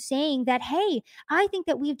conference and was saying that, hey, I think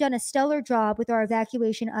that we've done a stellar job with our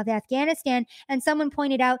evacuation of Afghanistan. And someone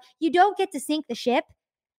pointed out, you don't get to sink the ship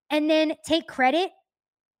and then take credit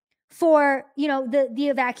for, the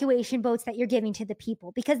evacuation boats that you're giving to the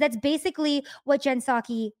people, because that's basically what Jen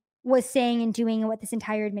Psaki was saying and doing and what this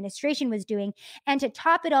entire administration was doing. And to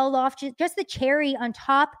top it all off, just the cherry on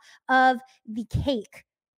top of the cake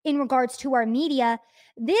in regards to our media,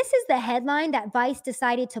 this is the headline that Vice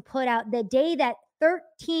decided to put out the day that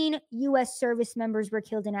 13 U.S. service members were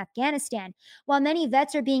killed in Afghanistan. While many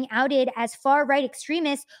vets are being outed as far-right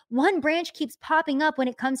extremists, one branch keeps popping up when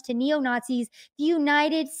it comes to neo-Nazis, the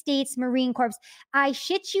United States Marine Corps. I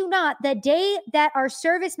shit you not, the day that our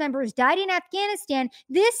service members died in Afghanistan,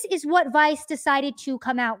 this is what Vice decided to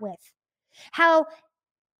come out with. How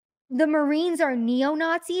the Marines are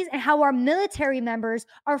neo-Nazis and how our military members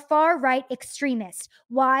are far-right extremists.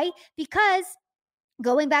 Why? Because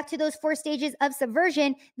going back to those 4 stages of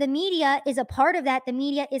subversion, the media is a part of that. The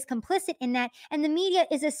media is complicit in that. And the media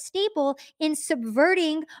is a staple in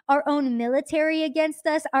subverting our own military against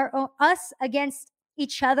us, us against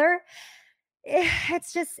each other.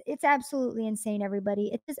 It's absolutely insane, everybody.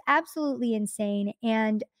 It's just absolutely insane.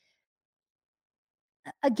 And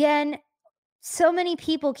again, so many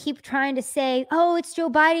people keep trying to say, oh, it's Joe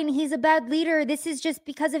Biden. He's a bad leader. This is just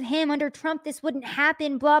because of him. Under Trump, this wouldn't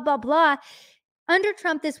happen, blah, blah, blah. Under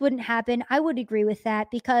Trump, this wouldn't happen. I would agree with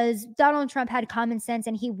that because Donald Trump had common sense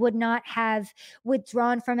and he would not have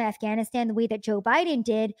withdrawn from Afghanistan the way that Joe Biden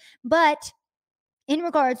did. But in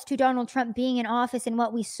regards to Donald Trump being in office and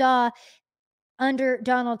what we saw under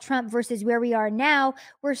Donald Trump versus where we are now,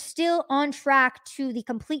 we're still on track to the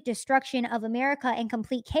complete destruction of America and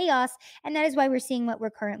complete chaos. And that is why we're seeing what we're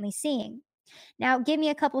currently seeing. Now, give me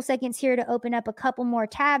a couple seconds here to open up a couple more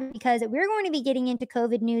tabs because we're going to be getting into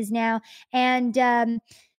COVID news now. And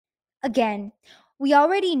again, we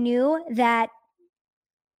already knew that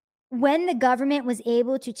when the government was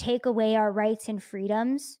able to take away our rights and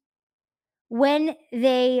freedoms, when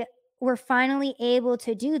they were finally able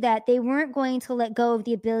to do that, they weren't going to let go of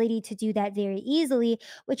the ability to do that very easily,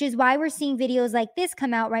 which is why we're seeing videos like this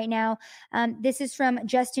come out right now. This is from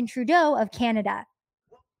Justin Trudeau of Canada.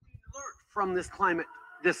 From this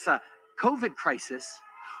COVID crisis,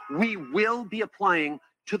 we will be applying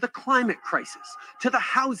to the climate crisis, to the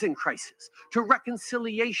housing crisis, to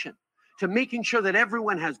reconciliation, to making sure that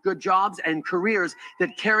everyone has good jobs and careers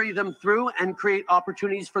that carry them through and create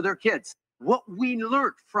opportunities for their kids. What we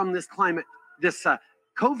learned from this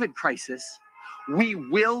COVID crisis, we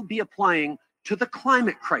will be applying to the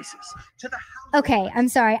climate crisis, to the Okay, I'm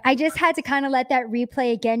sorry. I just had to kind of let that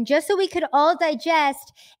replay again just so we could all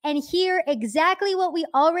digest and hear exactly what we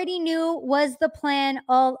already knew was the plan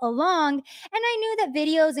all along. And I knew that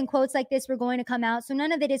videos and quotes like this were going to come out, so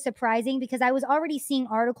none of it is surprising because I was already seeing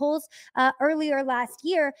articles earlier last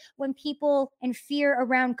year when people and fear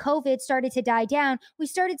around COVID started to die down. We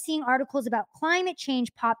started seeing articles about climate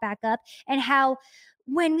change pop back up and how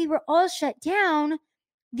when we were all shut down,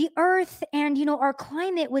 the earth and, our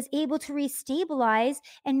climate was able to restabilize,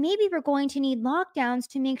 and maybe we're going to need lockdowns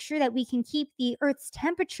to make sure that we can keep the earth's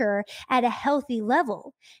temperature at a healthy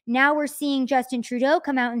level. Now we're seeing Justin Trudeau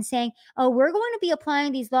come out and saying, oh, we're going to be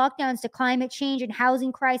applying these lockdowns to climate change and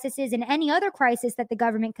housing crises and any other crisis that the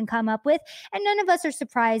government can come up with. And none of us are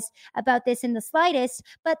surprised about this in the slightest,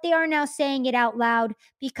 but they are now saying it out loud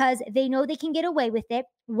because they know they can get away with it.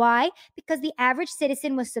 Why? Because the average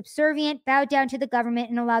citizen was subservient, bowed down to the government,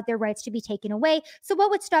 and allowed their rights to be taken away. So what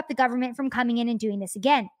would stop the government from coming in and doing this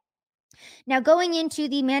again? Now, going into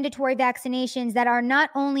the mandatory vaccinations that are not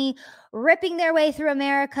only ripping their way through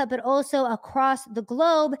America, but also across the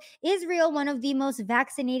globe, Israel, one of the most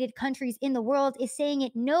vaccinated countries in the world, is saying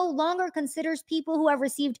it no longer considers people who have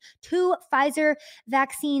received 2 Pfizer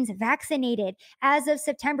vaccines vaccinated. As of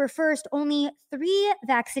September 1st, only 3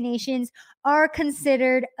 vaccinations are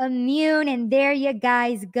considered immune. And there you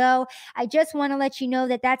guys go. I just want to let you know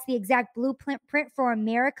that that's the exact blueprint for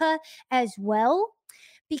America as well.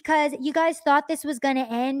 Because you guys thought this was going to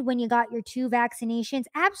end when you got your 2 vaccinations.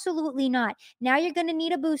 Absolutely not. Now you're going to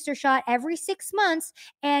need a booster shot every 6 months,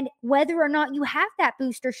 and whether or not you have that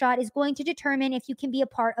booster shot is going to determine if you can be a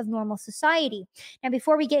part of normal society. Now,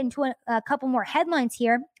 before we get into a couple more headlines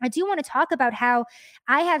here, I do want to talk about how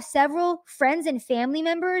I have several friends and family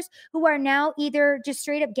members who are now either just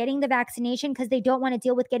straight up getting the vaccination because they don't want to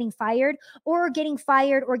deal with getting fired or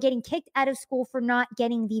getting kicked out of school for not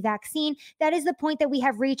getting the vaccine. That is the point that we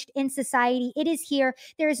have reached in society. It is here.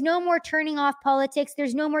 There is no more turning off politics.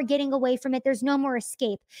 There's no more getting away from it. There's no more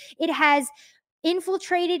escape. It has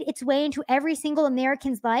infiltrated its way into every single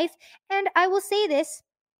American's life. And I will say this,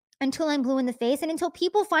 until I'm blue in the face and until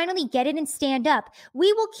people finally get it and stand up.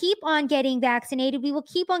 We will keep on getting vaccinated. We will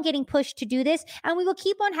keep on getting pushed to do this, and we will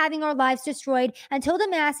keep on having our lives destroyed until the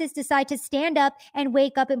masses decide to stand up and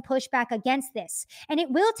wake up and push back against this. And it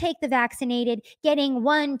will take the vaccinated getting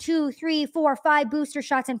 1, 2, 3, 4, 5 booster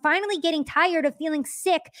shots and finally getting tired of feeling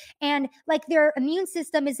sick and like their immune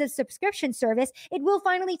system is a subscription service. It will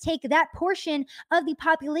finally take that portion of the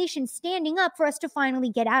population standing up for us to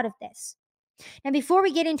finally get out of this. Now, before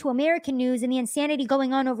we get into American news and the insanity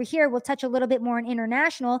going on over here, we'll touch a little bit more on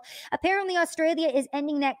international. Apparently, Australia is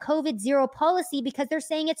ending that COVID zero policy because they're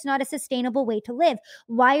saying it's not a sustainable way to live.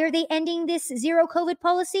 Why are they ending this zero COVID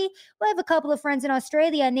policy? Well, I have a couple of friends in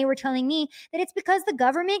Australia, and they were telling me that it's because the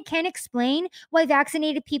government can't explain why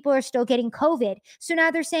vaccinated people are still getting COVID. So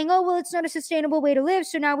now they're saying, oh, well, it's not a sustainable way to live.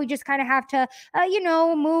 So now we just kind of have to,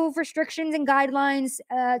 move restrictions and guidelines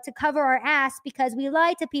to cover our ass because we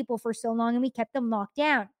lied to people for so long and we kept them locked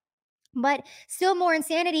down. But still more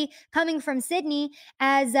insanity coming from Sydney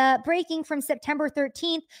as breaking from September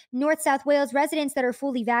 13th, North South Wales residents that are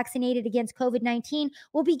fully vaccinated against COVID-19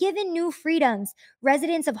 will be given new freedoms.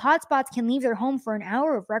 Residents of hotspots can leave their home for an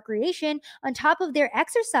hour of recreation on top of their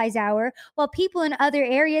exercise hour, while people in other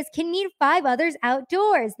areas can meet 5 others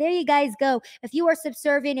outdoors. There you guys go. If you are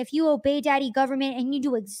subservient, if you obey daddy government and you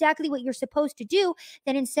do exactly what you're supposed to do,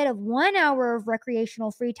 then instead of 1 hour of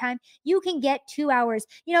recreational free time, you can get 2 hours.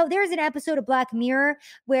 There's an episode of Black Mirror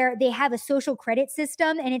where they have a social credit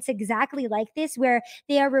system, and it's exactly like this, where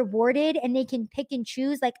they are rewarded and they can pick and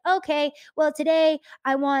choose, like, okay, well, today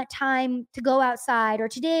I want time to go outside, or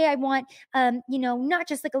today I want not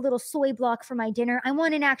just like a little soy block for my dinner, I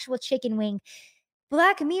want an actual chicken wing.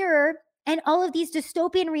 Black Mirror and all of these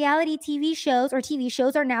dystopian reality TV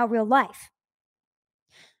shows are now real life.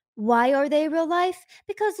 Why are they real life?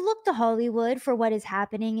 Because look to Hollywood for what is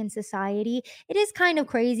happening in society. It is kind of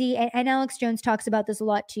crazy. And Alex Jones talks about this a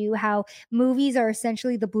lot too, how movies are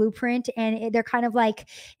essentially the blueprint, and they're kind of like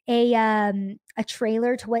a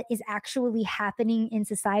trailer to what is actually happening in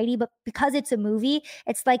society. But because it's a movie,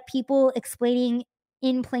 it's like people explaining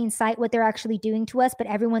in plain sight what they're actually doing to us, but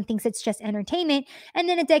everyone thinks it's just entertainment. And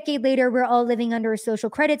then a decade later, we're all living under a social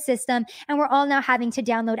credit system, and we're all now having to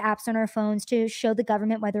download apps on our phones to show the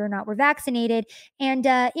government whether or not we're vaccinated, and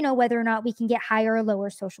whether or not we can get higher or lower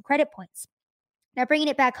social credit points. Now, bringing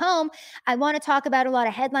it back home, I want to talk about a lot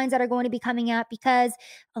of headlines that are going to be coming out because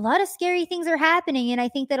a lot of scary things are happening. And I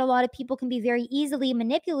think that a lot of people can be very easily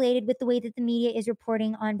manipulated with the way that the media is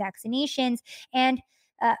reporting on vaccinations and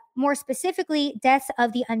more specifically, deaths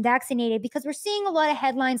of the unvaccinated, because we're seeing a lot of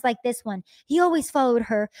headlines like this one. He always followed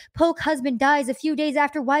her. Polk husband dies a few days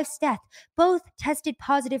after wife's death. Both tested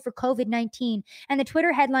positive for COVID-19. And the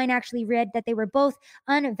Twitter headline actually read that they were both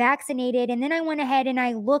unvaccinated. And then I went ahead and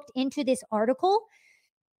I looked into this article.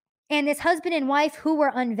 And this husband and wife who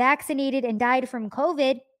were unvaccinated and died from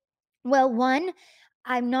COVID, well, one,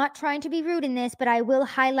 I'm not trying to be rude in this, but I will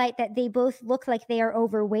highlight that they both look like they are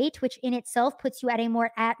overweight, which in itself puts you at a more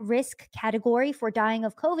at-risk category for dying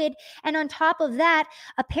of COVID. And on top of that,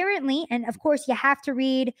 apparently, and of course you have to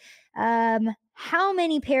read how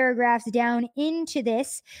many paragraphs down into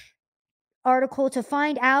this article to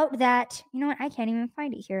find out that, you know what, I can't even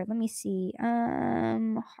find it here. Let me see.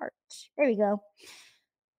 Heart. There we go.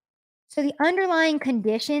 So the underlying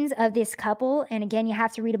conditions of this couple, and again, you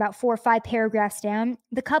have to read about 4 or 5 paragraphs down.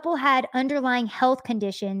 The couple had underlying health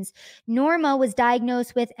conditions. Norma was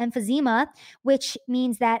diagnosed with emphysema, which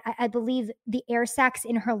means that I believe the air sacs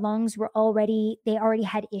in her lungs were already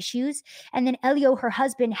had issues. And then Elio, her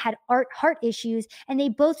husband, had heart issues, and they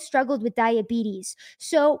both struggled with diabetes.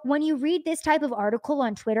 So when you read this type of article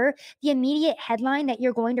on Twitter, the immediate headline that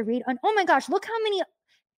you're going to read on, oh my gosh, look how many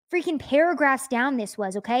freaking paragraphs down this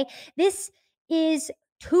was, okay? This is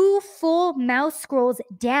 2 full mouse scrolls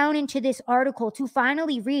down into this article to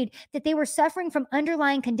finally read that they were suffering from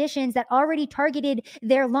underlying conditions that already targeted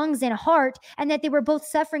their lungs and heart, and that they were both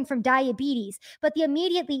suffering from diabetes. But the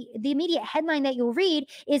immediate headline that you'll read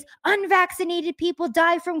is unvaccinated people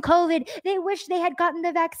die from COVID. They wish they had gotten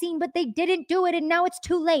the vaccine, but they didn't do it, and now it's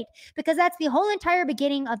too late, because that's the whole entire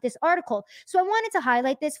beginning of this article. So I wanted to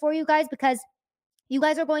highlight this for you guys because you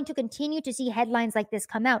guys are going to continue to see headlines like this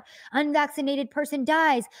come out. Unvaccinated person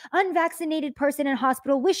dies. Unvaccinated person in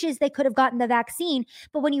hospital wishes they could have gotten the vaccine.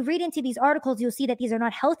 But when you read into these articles, you'll see that these are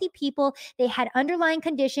not healthy people. They had underlying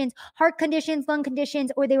conditions, heart conditions, lung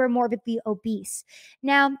conditions, or they were morbidly obese.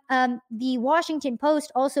 Now, the Washington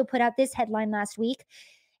Post also put out this headline last week.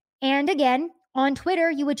 And again, On Twitter,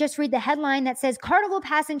 you would just read the headline that says Carnival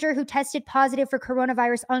passenger who tested positive for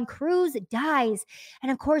coronavirus on cruise dies. And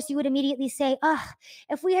of course, you would immediately say,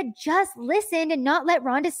 if we had just listened and not let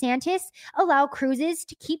Ron DeSantis allow cruises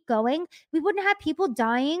to keep going, we wouldn't have people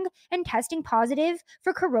dying and testing positive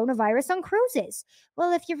for coronavirus on cruises.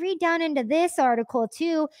 Well, if you read down into this article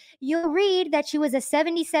too, you'll read that she was a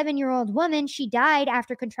 77-year-old woman. She died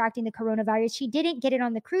after contracting the coronavirus. She didn't get it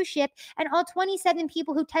on the cruise ship, and all 27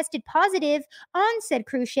 people who tested positive on said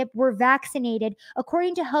cruise ship were vaccinated,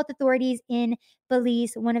 according to health authorities in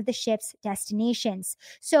Belize, one of the ship's destinations.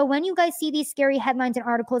 So when you guys see these scary headlines and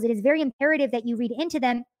articles, it is very imperative that you read into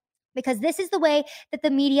them, because this is the way that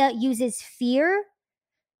the media uses fear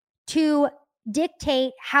to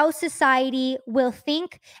dictate how society will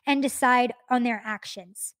think and decide on their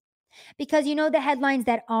actions. Because you know the headlines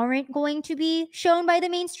that aren't going to be shown by the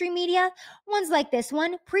mainstream media? Ones like this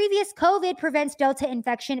one: previous COVID prevents Delta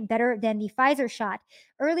infection better than the Pfizer shot.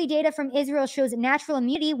 Early data from Israel shows natural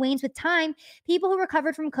immunity wanes with time. People who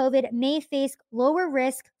recovered from COVID may face lower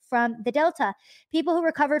risk from the Delta. People who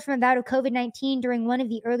recovered from a bout of COVID-19 during one of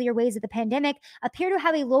the earlier waves of the pandemic appear to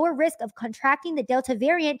have a lower risk of contracting the Delta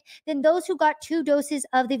variant than those who got 2 doses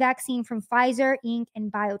of the vaccine from Pfizer, Inc., and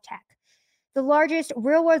BioNTech. The largest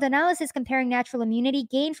real-world analysis comparing natural immunity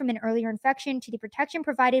gained from an earlier infection to the protection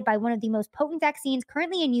provided by one of the most potent vaccines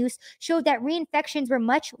currently in use showed that reinfections were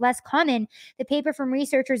much less common. The paper from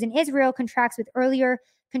researchers in Israel contrasts with earlier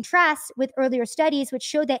studies, which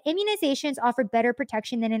showed that immunizations offered better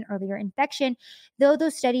protection than an earlier infection, though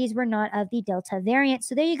those studies were not of the Delta variant.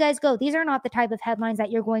 So there you guys go. These are not the type of headlines that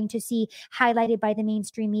you're going to see highlighted by the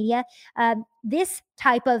mainstream media. This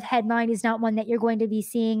type of headline is not one that you're going to be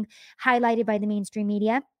seeing highlighted by the mainstream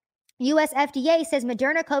media. US FDA says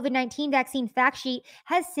Moderna COVID-19 vaccine fact sheet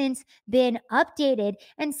has since been updated.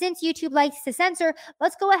 And since YouTube likes to censor,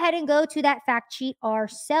 let's go ahead and go to that fact sheet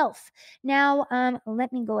ourselves. Now,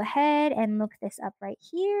 let me go ahead and look this up right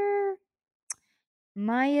here.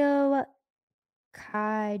 Myocarditis.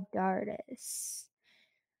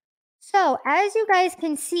 So, as you guys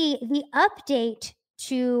can see, the update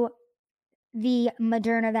to the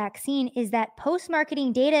Moderna vaccine is that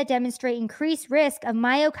post-marketing data demonstrate increased risk of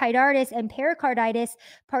myocarditis and pericarditis,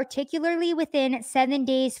 particularly within 7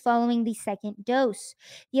 days following the second dose.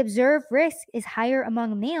 The observed risk is higher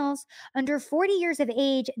among males under 40 years of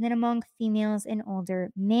age than among females and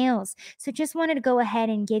older males. So just wanted to go ahead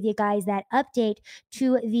and give you guys that update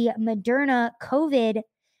to the Moderna COVID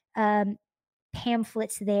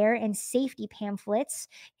pamphlets there and safety pamphlets,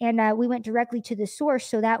 and we went directly to the source,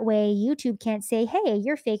 so that way YouTube can't say, hey,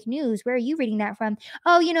 you're fake news, where are you reading that from?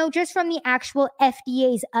 Oh, just from the actual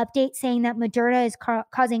FDA's update saying that Moderna is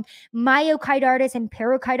causing myocarditis and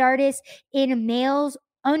pericarditis in males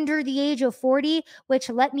under the age of 40, which,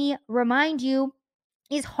 let me remind you,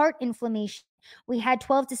 is heart inflammation. We had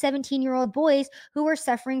 12 to 17-year-old boys who were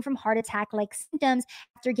suffering from heart attack-like symptoms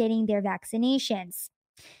after getting their vaccinations.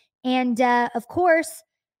 And of course,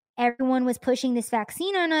 everyone was pushing this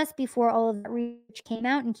vaccine on us before all of that research came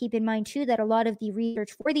out. And keep in mind, too, that a lot of the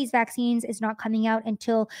research for these vaccines is not coming out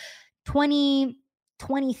until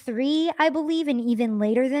 2023, I believe, and even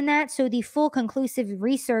later than that. So the full conclusive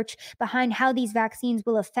research behind how these vaccines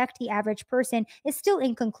will affect the average person is still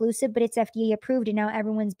inconclusive, but it's FDA approved, and now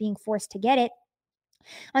everyone's being forced to get it.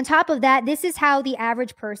 On top of that, this is how the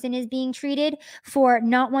average person is being treated for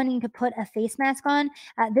not wanting to put a face mask on.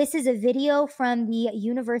 This is a video from the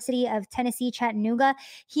University of Tennessee, Chattanooga.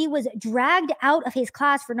 He was dragged out of his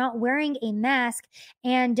class for not wearing a mask,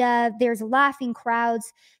 and there's laughing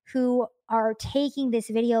crowds who are taking this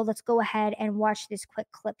video. Let's go ahead and watch this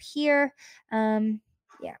quick clip here.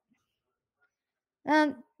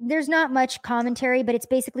 There's not much commentary, but it's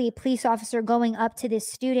basically a police officer going up to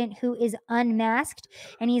this student who is unmasked.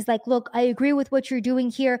 And he's like, look, I agree with what you're doing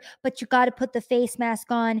here, but you got to put the face mask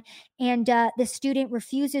on. And the student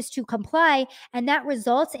refuses to comply. And that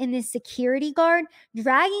results in this security guard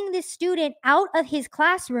dragging this student out of his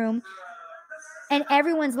classroom, and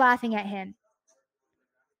everyone's laughing at him.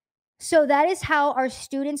 So that is how our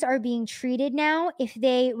students are being treated now if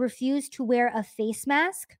they refuse to wear a face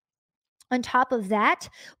mask. On top of that,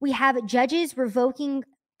 we have judges revoking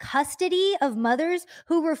custody of mothers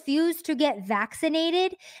who refuse to get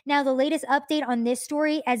vaccinated. Now, the latest update on this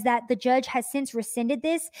story is that the judge has since rescinded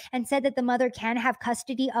this and said that the mother can have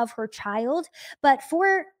custody of her child. But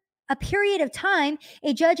for a period of time,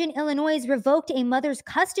 a judge in Illinois revoked a mother's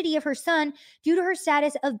custody of her son due to her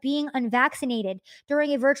status of being unvaccinated.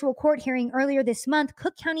 During a virtual court hearing earlier this month,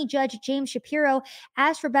 Cook County Judge James Shapiro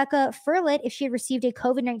asked Rebecca Furlet if she had received a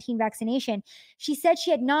COVID-19 vaccination. She said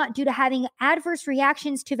she had not due to having adverse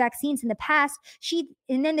reactions to vaccines in the past.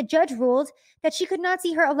 And then the judge ruled that she could not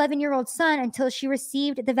see her 11-year-old son until she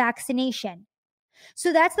received the vaccination.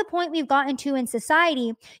 So that's the point we've gotten to in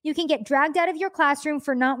society. You can get dragged out of your classroom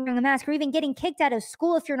for not wearing a mask, or even getting kicked out of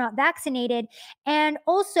school if you're not vaccinated. And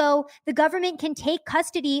also, the government can take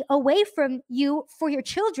custody away from you for your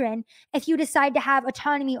children if you decide to have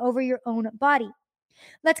autonomy over your own body.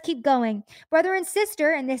 Let's keep going. Brother and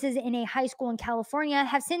sister, and this is in a high school in California,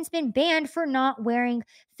 have since been banned for not wearing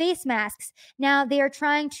face masks. Now, they are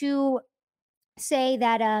trying to say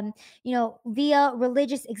that via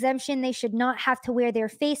religious exemption they should not have to wear their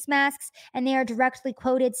face masks, and they are directly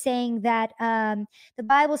quoted saying that the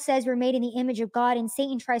Bible says we're made in the image of God, and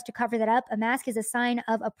Satan tries to cover that up. A mask is a sign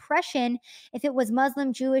of oppression. If it was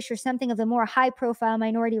Muslim, Jewish, or something of a more high profile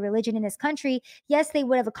minority religion in this country, yes, they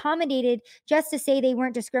would have accommodated just to say they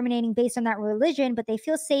weren't discriminating based on that religion, but they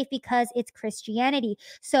feel safe because it's Christianity.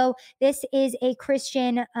 So this is a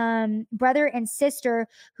Christian brother and sister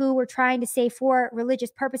who were trying to say for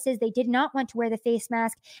religious purposes they did not want to wear the face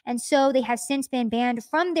mask, and so they have since been banned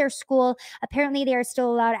from their school. Apparently they are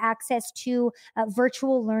still allowed access to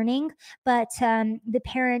virtual learning, but the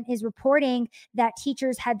parent is reporting that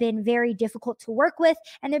teachers have been very difficult to work with,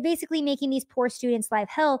 and they're basically making these poor students' life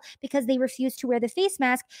hell because they refuse to wear the face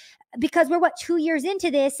mask, because we're 2 years into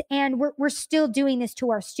this and we're still doing this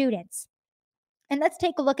to our students. And let's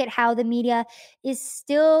take a look at how the media is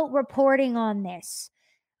still reporting on this.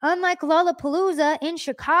 Unlike Lollapalooza in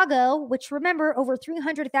Chicago, which, remember, over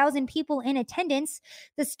 300,000 people in attendance,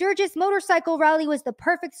 the Sturgis Motorcycle Rally was the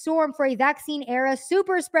perfect storm for a vaccine-era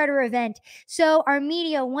super spreader event. So our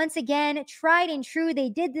media, once again, tried and true. They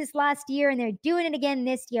did this last year, and they're doing it again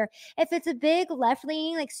this year. If it's a big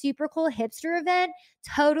left-leaning, super cool hipster event,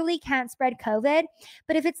 totally can't spread COVID.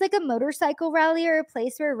 But if it's like a motorcycle rally or a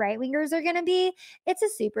place where right-wingers are going to be, it's a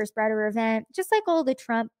super spreader event, just like all the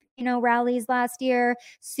Trump rallies last year.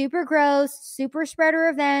 Super gross, super spreader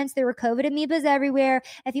events. There were COVID amoebas everywhere.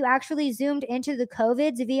 If you actually zoomed into the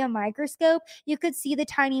COVIDs via microscope, you could see the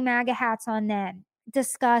tiny MAGA hats on them.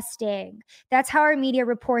 Disgusting. That's how our media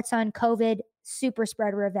reports on COVID super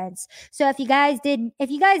spreader events. So if you guys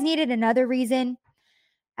needed another reason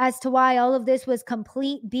as to why all of this was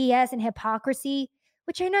complete BS and hypocrisy,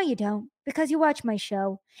 which I know you don't, because you watch my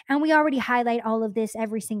show and we already highlight all of this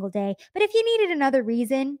every single day. But if you needed another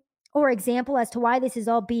reason or example as to why this is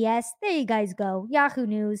all BS, there you guys go. Yahoo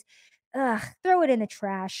News. Throw it in the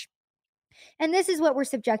trash. And this is what we're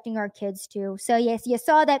subjecting our kids to. So yes, you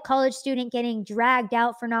saw that college student getting dragged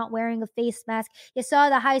out for not wearing a face mask. You saw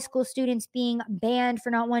the high school students being banned for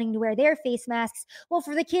not wanting to wear their face masks. Well,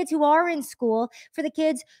 for the kids who are in school, for the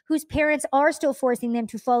kids whose parents are still forcing them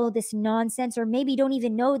to follow this nonsense, or maybe don't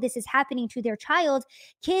even know this is happening to their child,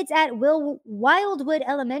 kids at Wildwood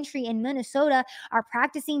Elementary in Minnesota are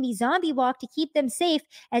practicing the zombie walk to keep them safe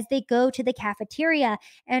as they go to the cafeteria.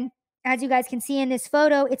 And as you guys can see in this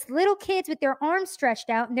photo, it's little kids with their arms stretched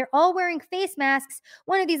out, and they're all wearing face masks.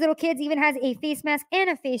 One of these little kids even has a face mask and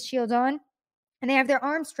a face shield on, and they have their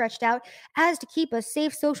arms stretched out as to keep a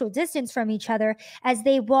safe social distance from each other as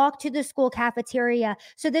they walk to the school cafeteria.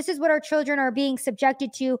 So this is what our children are being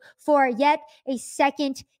subjected to for yet a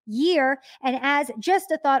second year. And as Just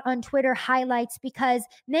a Thought on Twitter highlights, because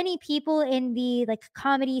many people in the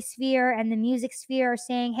comedy sphere and the music sphere are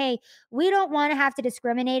saying, hey, we don't want to have to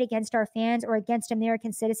discriminate against our fans or against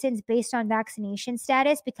American citizens based on vaccination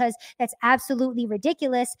status, because that's absolutely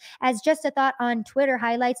ridiculous. As Just a Thought on Twitter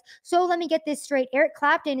highlights, so let me get this straight. Eric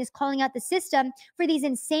Clapton is calling out the system for these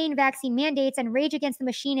insane vaccine mandates, and Rage Against the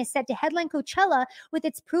Machine is set to headline Coachella with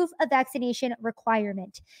its proof of vaccination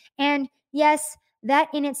requirement. And yes, that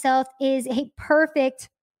in itself is a perfect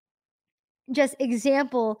just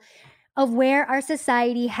example of where our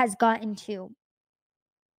society has gotten to.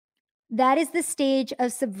 That is the stage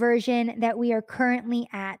of subversion that we are currently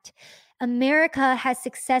at. America has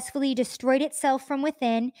successfully destroyed itself from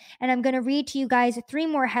within. And I'm going to read to you guys 3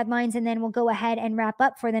 more headlines, and then we'll go ahead and wrap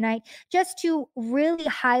up for the night, just to really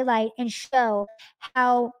highlight and show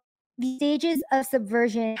how the stages of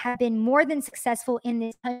subversion have been more than successful in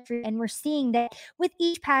this country. And we're seeing that with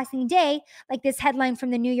each passing day, like this headline from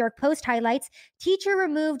the New York Post highlights, teacher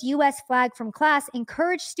removed U.S. flag from class,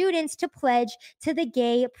 encouraged students to pledge to the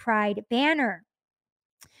gay pride banner.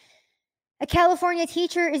 A California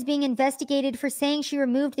teacher is being investigated for saying she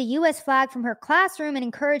removed the U.S. flag from her classroom and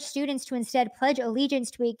encouraged students to instead pledge allegiance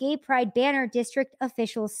to a gay pride banner, district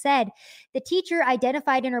officials said. The teacher,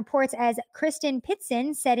 identified in reports as Kristen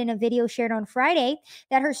Pitson, said in a video shared on Friday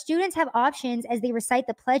that her students have options as they recite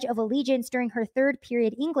the Pledge of Allegiance during her third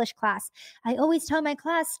period English class. I always tell my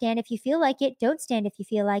class, stand if you feel like it, don't stand if you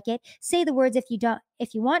feel like it, say the words if you don't.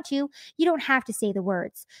 If you want to, you don't have to say the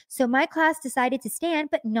words. So my class decided to stand,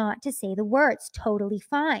 but not to say the words. Totally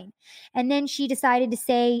fine. And then she decided to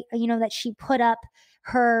say, that she put up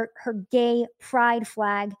her gay pride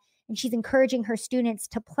flag, and she's encouraging her students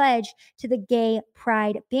to pledge to the gay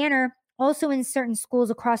pride banner. Also, in certain schools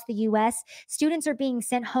across the U.S., students are being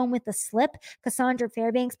sent home with a slip. Cassandra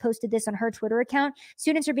Fairbanks posted this on her Twitter account.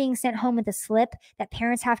 Students are being sent home with a slip that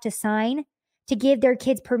parents have to sign to give their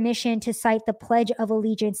kids permission to cite the Pledge of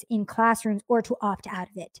Allegiance in classrooms or to opt out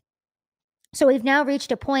of it. So we've now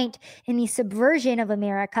reached a point in the subversion of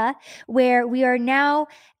America where we are now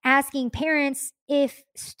asking parents if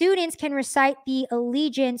students can recite the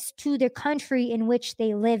allegiance to the country in which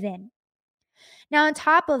they live in. Now, on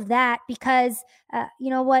top of that, because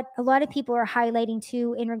what a lot of people are highlighting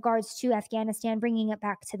too in regards to Afghanistan, bringing it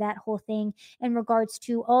back to that whole thing in regards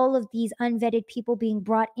to all of these unvetted people being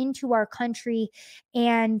brought into our country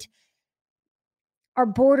and our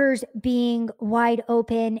borders being wide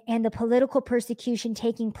open and the political persecution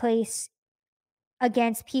taking place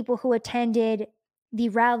against people who attended the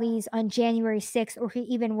rallies on January 6th or who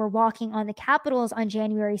even were walking on the Capitals on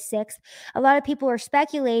January 6th. A lot of people are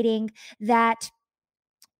speculating that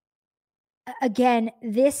again,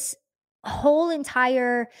 this whole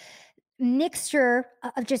entire mixture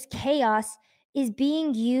of just chaos is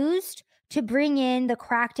being used to bring in the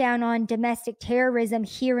crackdown on domestic terrorism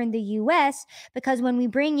here in the US, because when we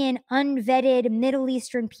bring in unvetted Middle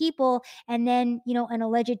Eastern people and then, an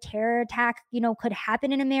alleged terror attack, could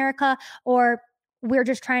happen in America, or we're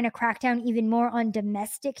just trying to crack down even more on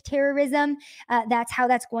domestic terrorism. That's how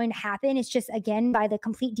that's going to happen. It's just, again, by the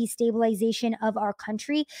complete destabilization of our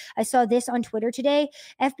country. I saw this on Twitter today.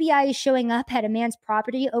 FBI is showing up at a man's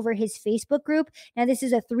property over his Facebook group. Now, this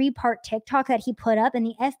is a 3-part TikTok that he put up, and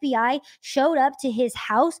the FBI showed up to his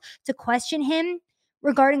house to question him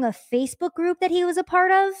regarding a Facebook group that he was a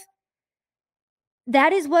part of.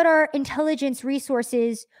 That is what our intelligence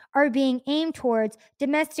resources are being aimed towards,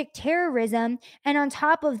 domestic terrorism. And on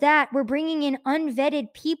top of that, we're bringing in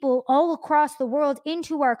unvetted people all across the world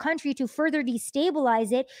into our country to further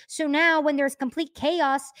destabilize it. So now when there's complete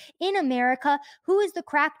chaos in America, who is the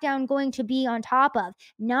crackdown going to be on top of?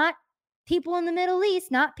 Not people in the Middle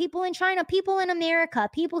East, not people in China, people in America,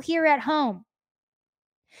 people here at home.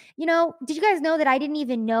 Did you guys know that I didn't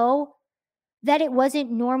even know that it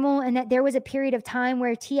wasn't normal and that there was a period of time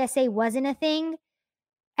where TSA wasn't a thing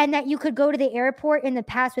and that you could go to the airport in the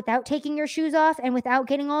past without taking your shoes off and without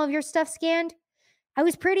getting all of your stuff scanned? I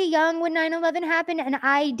was pretty young when 9/11 happened, and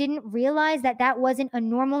I didn't realize that that wasn't a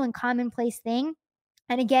normal and commonplace thing.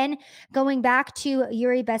 And again, going back to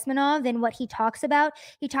Yuri Bezmenov and what he talks about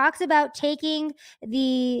taking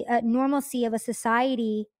the normalcy of a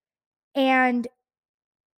society and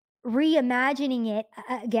reimagining it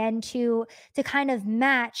again to kind of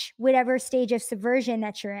match whatever stage of subversion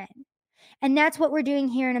that you're in. And that's what we're doing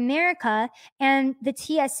here in America. And the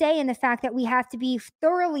TSA and the fact that we have to be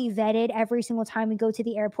thoroughly vetted every single time we go to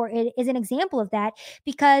the airport is an example of that,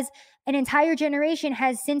 because an entire generation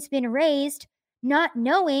has since been raised not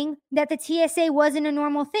knowing that the TSA wasn't a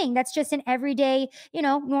normal thing. That's just an everyday,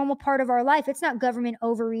 normal part of our life. It's not government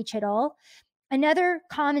overreach at all. Another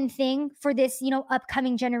common thing for this,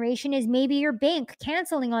 upcoming generation is maybe your bank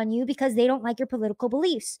canceling on you because they don't like your political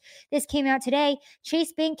beliefs. This came out today.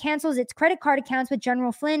 Chase Bank cancels its credit card accounts with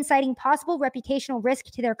General Flynn, citing possible reputational risk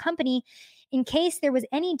to their company in case there was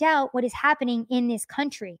any doubt what is happening in this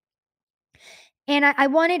country. And I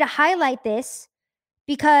wanted to highlight this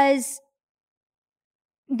because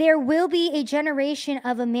there will be a generation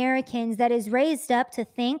of Americans that is raised up to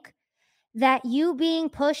think that you being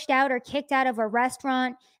pushed out or kicked out of a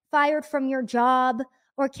restaurant, fired from your job,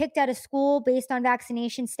 or kicked out of school based on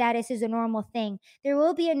vaccination status is a normal thing. There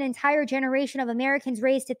will be an entire generation of Americans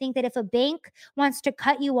raised to think that if a bank wants to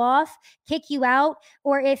cut you off, kick you out,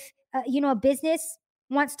 or if a business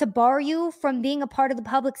wants to bar you from being a part of the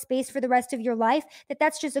public space for the rest of your life,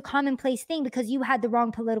 that's just a commonplace thing because you had the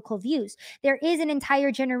wrong political views. There is an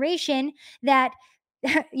entire generation that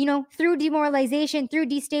through demoralization, through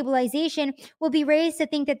destabilization, will be raised to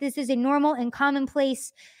think that this is a normal and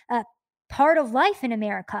commonplace part of life in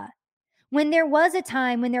America. When there was a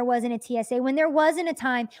time when there wasn't a TSA, when there wasn't a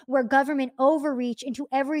time where government overreach into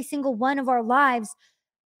every single one of our lives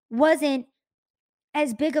wasn't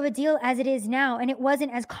as big of a deal as it is now, and it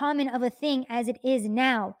wasn't as common of a thing as it is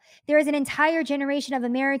now. There is an entire generation of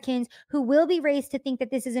Americans who will be raised to think that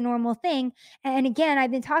this is a normal thing. And again,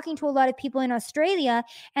 I've been talking to a lot of people in Australia,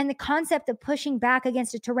 and the concept of pushing back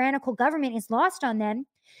against a tyrannical government is lost on them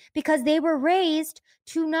because they were raised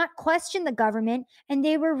to not question the government, and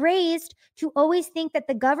they were raised to always think that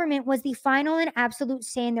the government was the final and absolute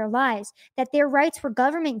say in their lives, that their rights were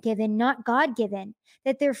government given, not God given,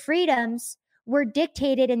 that their freedoms were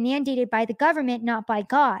dictated and mandated by the government, not by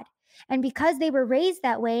God. And because they were raised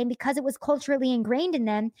that way, and because it was culturally ingrained in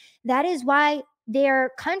them, that is why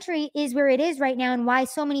their country is where it is right now, and why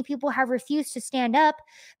so many people have refused to stand up.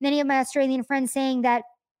 Many of my Australian friends saying that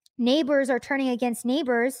neighbors are turning against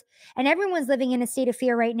neighbors, and everyone's living in a state of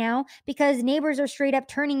fear right now because neighbors are straight up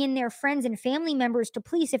turning in their friends and family members to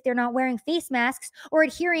police if they're not wearing face masks or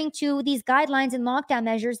adhering to these guidelines and lockdown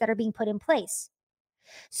measures that are being put in place.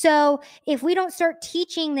 So if we don't start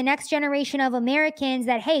teaching the next generation of Americans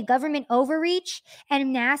that, hey, government overreach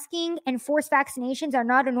and masking and forced vaccinations are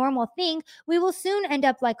not a normal thing, we will soon end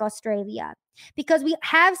up like Australia, because we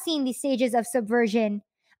have seen these stages of subversion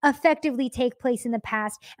effectively take place in the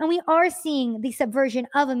past. And we are seeing the subversion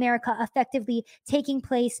of America effectively taking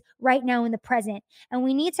place right now in the present. And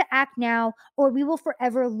we need to act now, or we will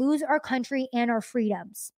forever lose our country and our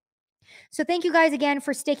freedoms. So thank you guys again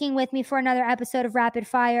for sticking with me for another episode of Rapid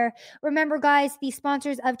Fire. Remember, guys, the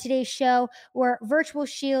sponsors of today's show were Virtual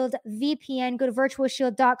Shield VPN. Go to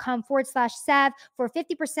virtualshield.com/SAV for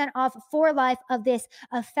 50% off for life of this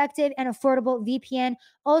effective and affordable VPN.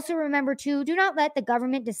 Also, remember to do not let the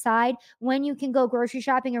government decide when you can go grocery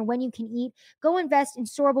shopping or when you can eat. Go invest in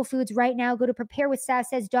storable foods right now. Go to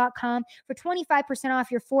preparewithsavsays.com for 25%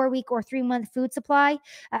 off your 4-week or 3-month food supply.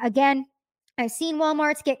 Again, I've seen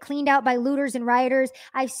Walmarts get cleaned out by looters and rioters.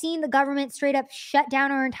 I've seen the government straight up shut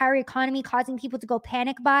down our entire economy, causing people to go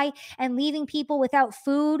panic buy and leaving people without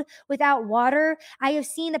food, without water. I have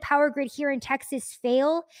seen the power grid here in Texas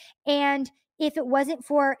fail, and if it wasn't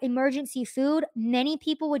for emergency food, many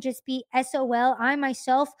people would just be SOL. I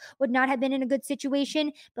myself would not have been in a good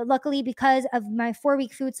situation, but luckily because of my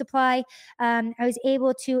 4-week food supply, I was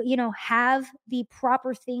able to, have the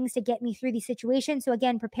proper things to get me through the situation. So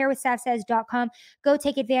again, preparewithsavsays.com. Go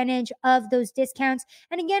take advantage of those discounts.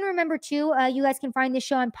 And again, remember too, you guys can find this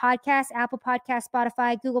show on podcasts, Apple Podcasts,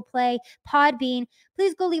 Spotify, Google Play, Podbean.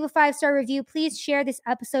 Please go leave a 5-star review. Please share this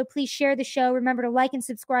episode. Please share the show. Remember to like and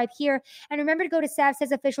subscribe here. And remember to go to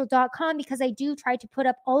savsaysofficial.com, because I do try to put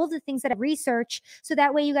up all of the things that I research, so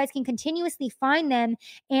that way you guys can continuously find them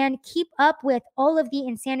and keep up with all of the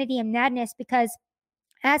insanity and madness, because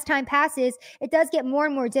as time passes, it does get more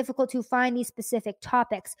and more difficult to find these specific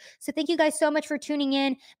topics. So thank you guys so much for tuning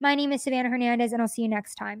in. My name is Savannah Hernandez, and I'll see you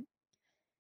next time.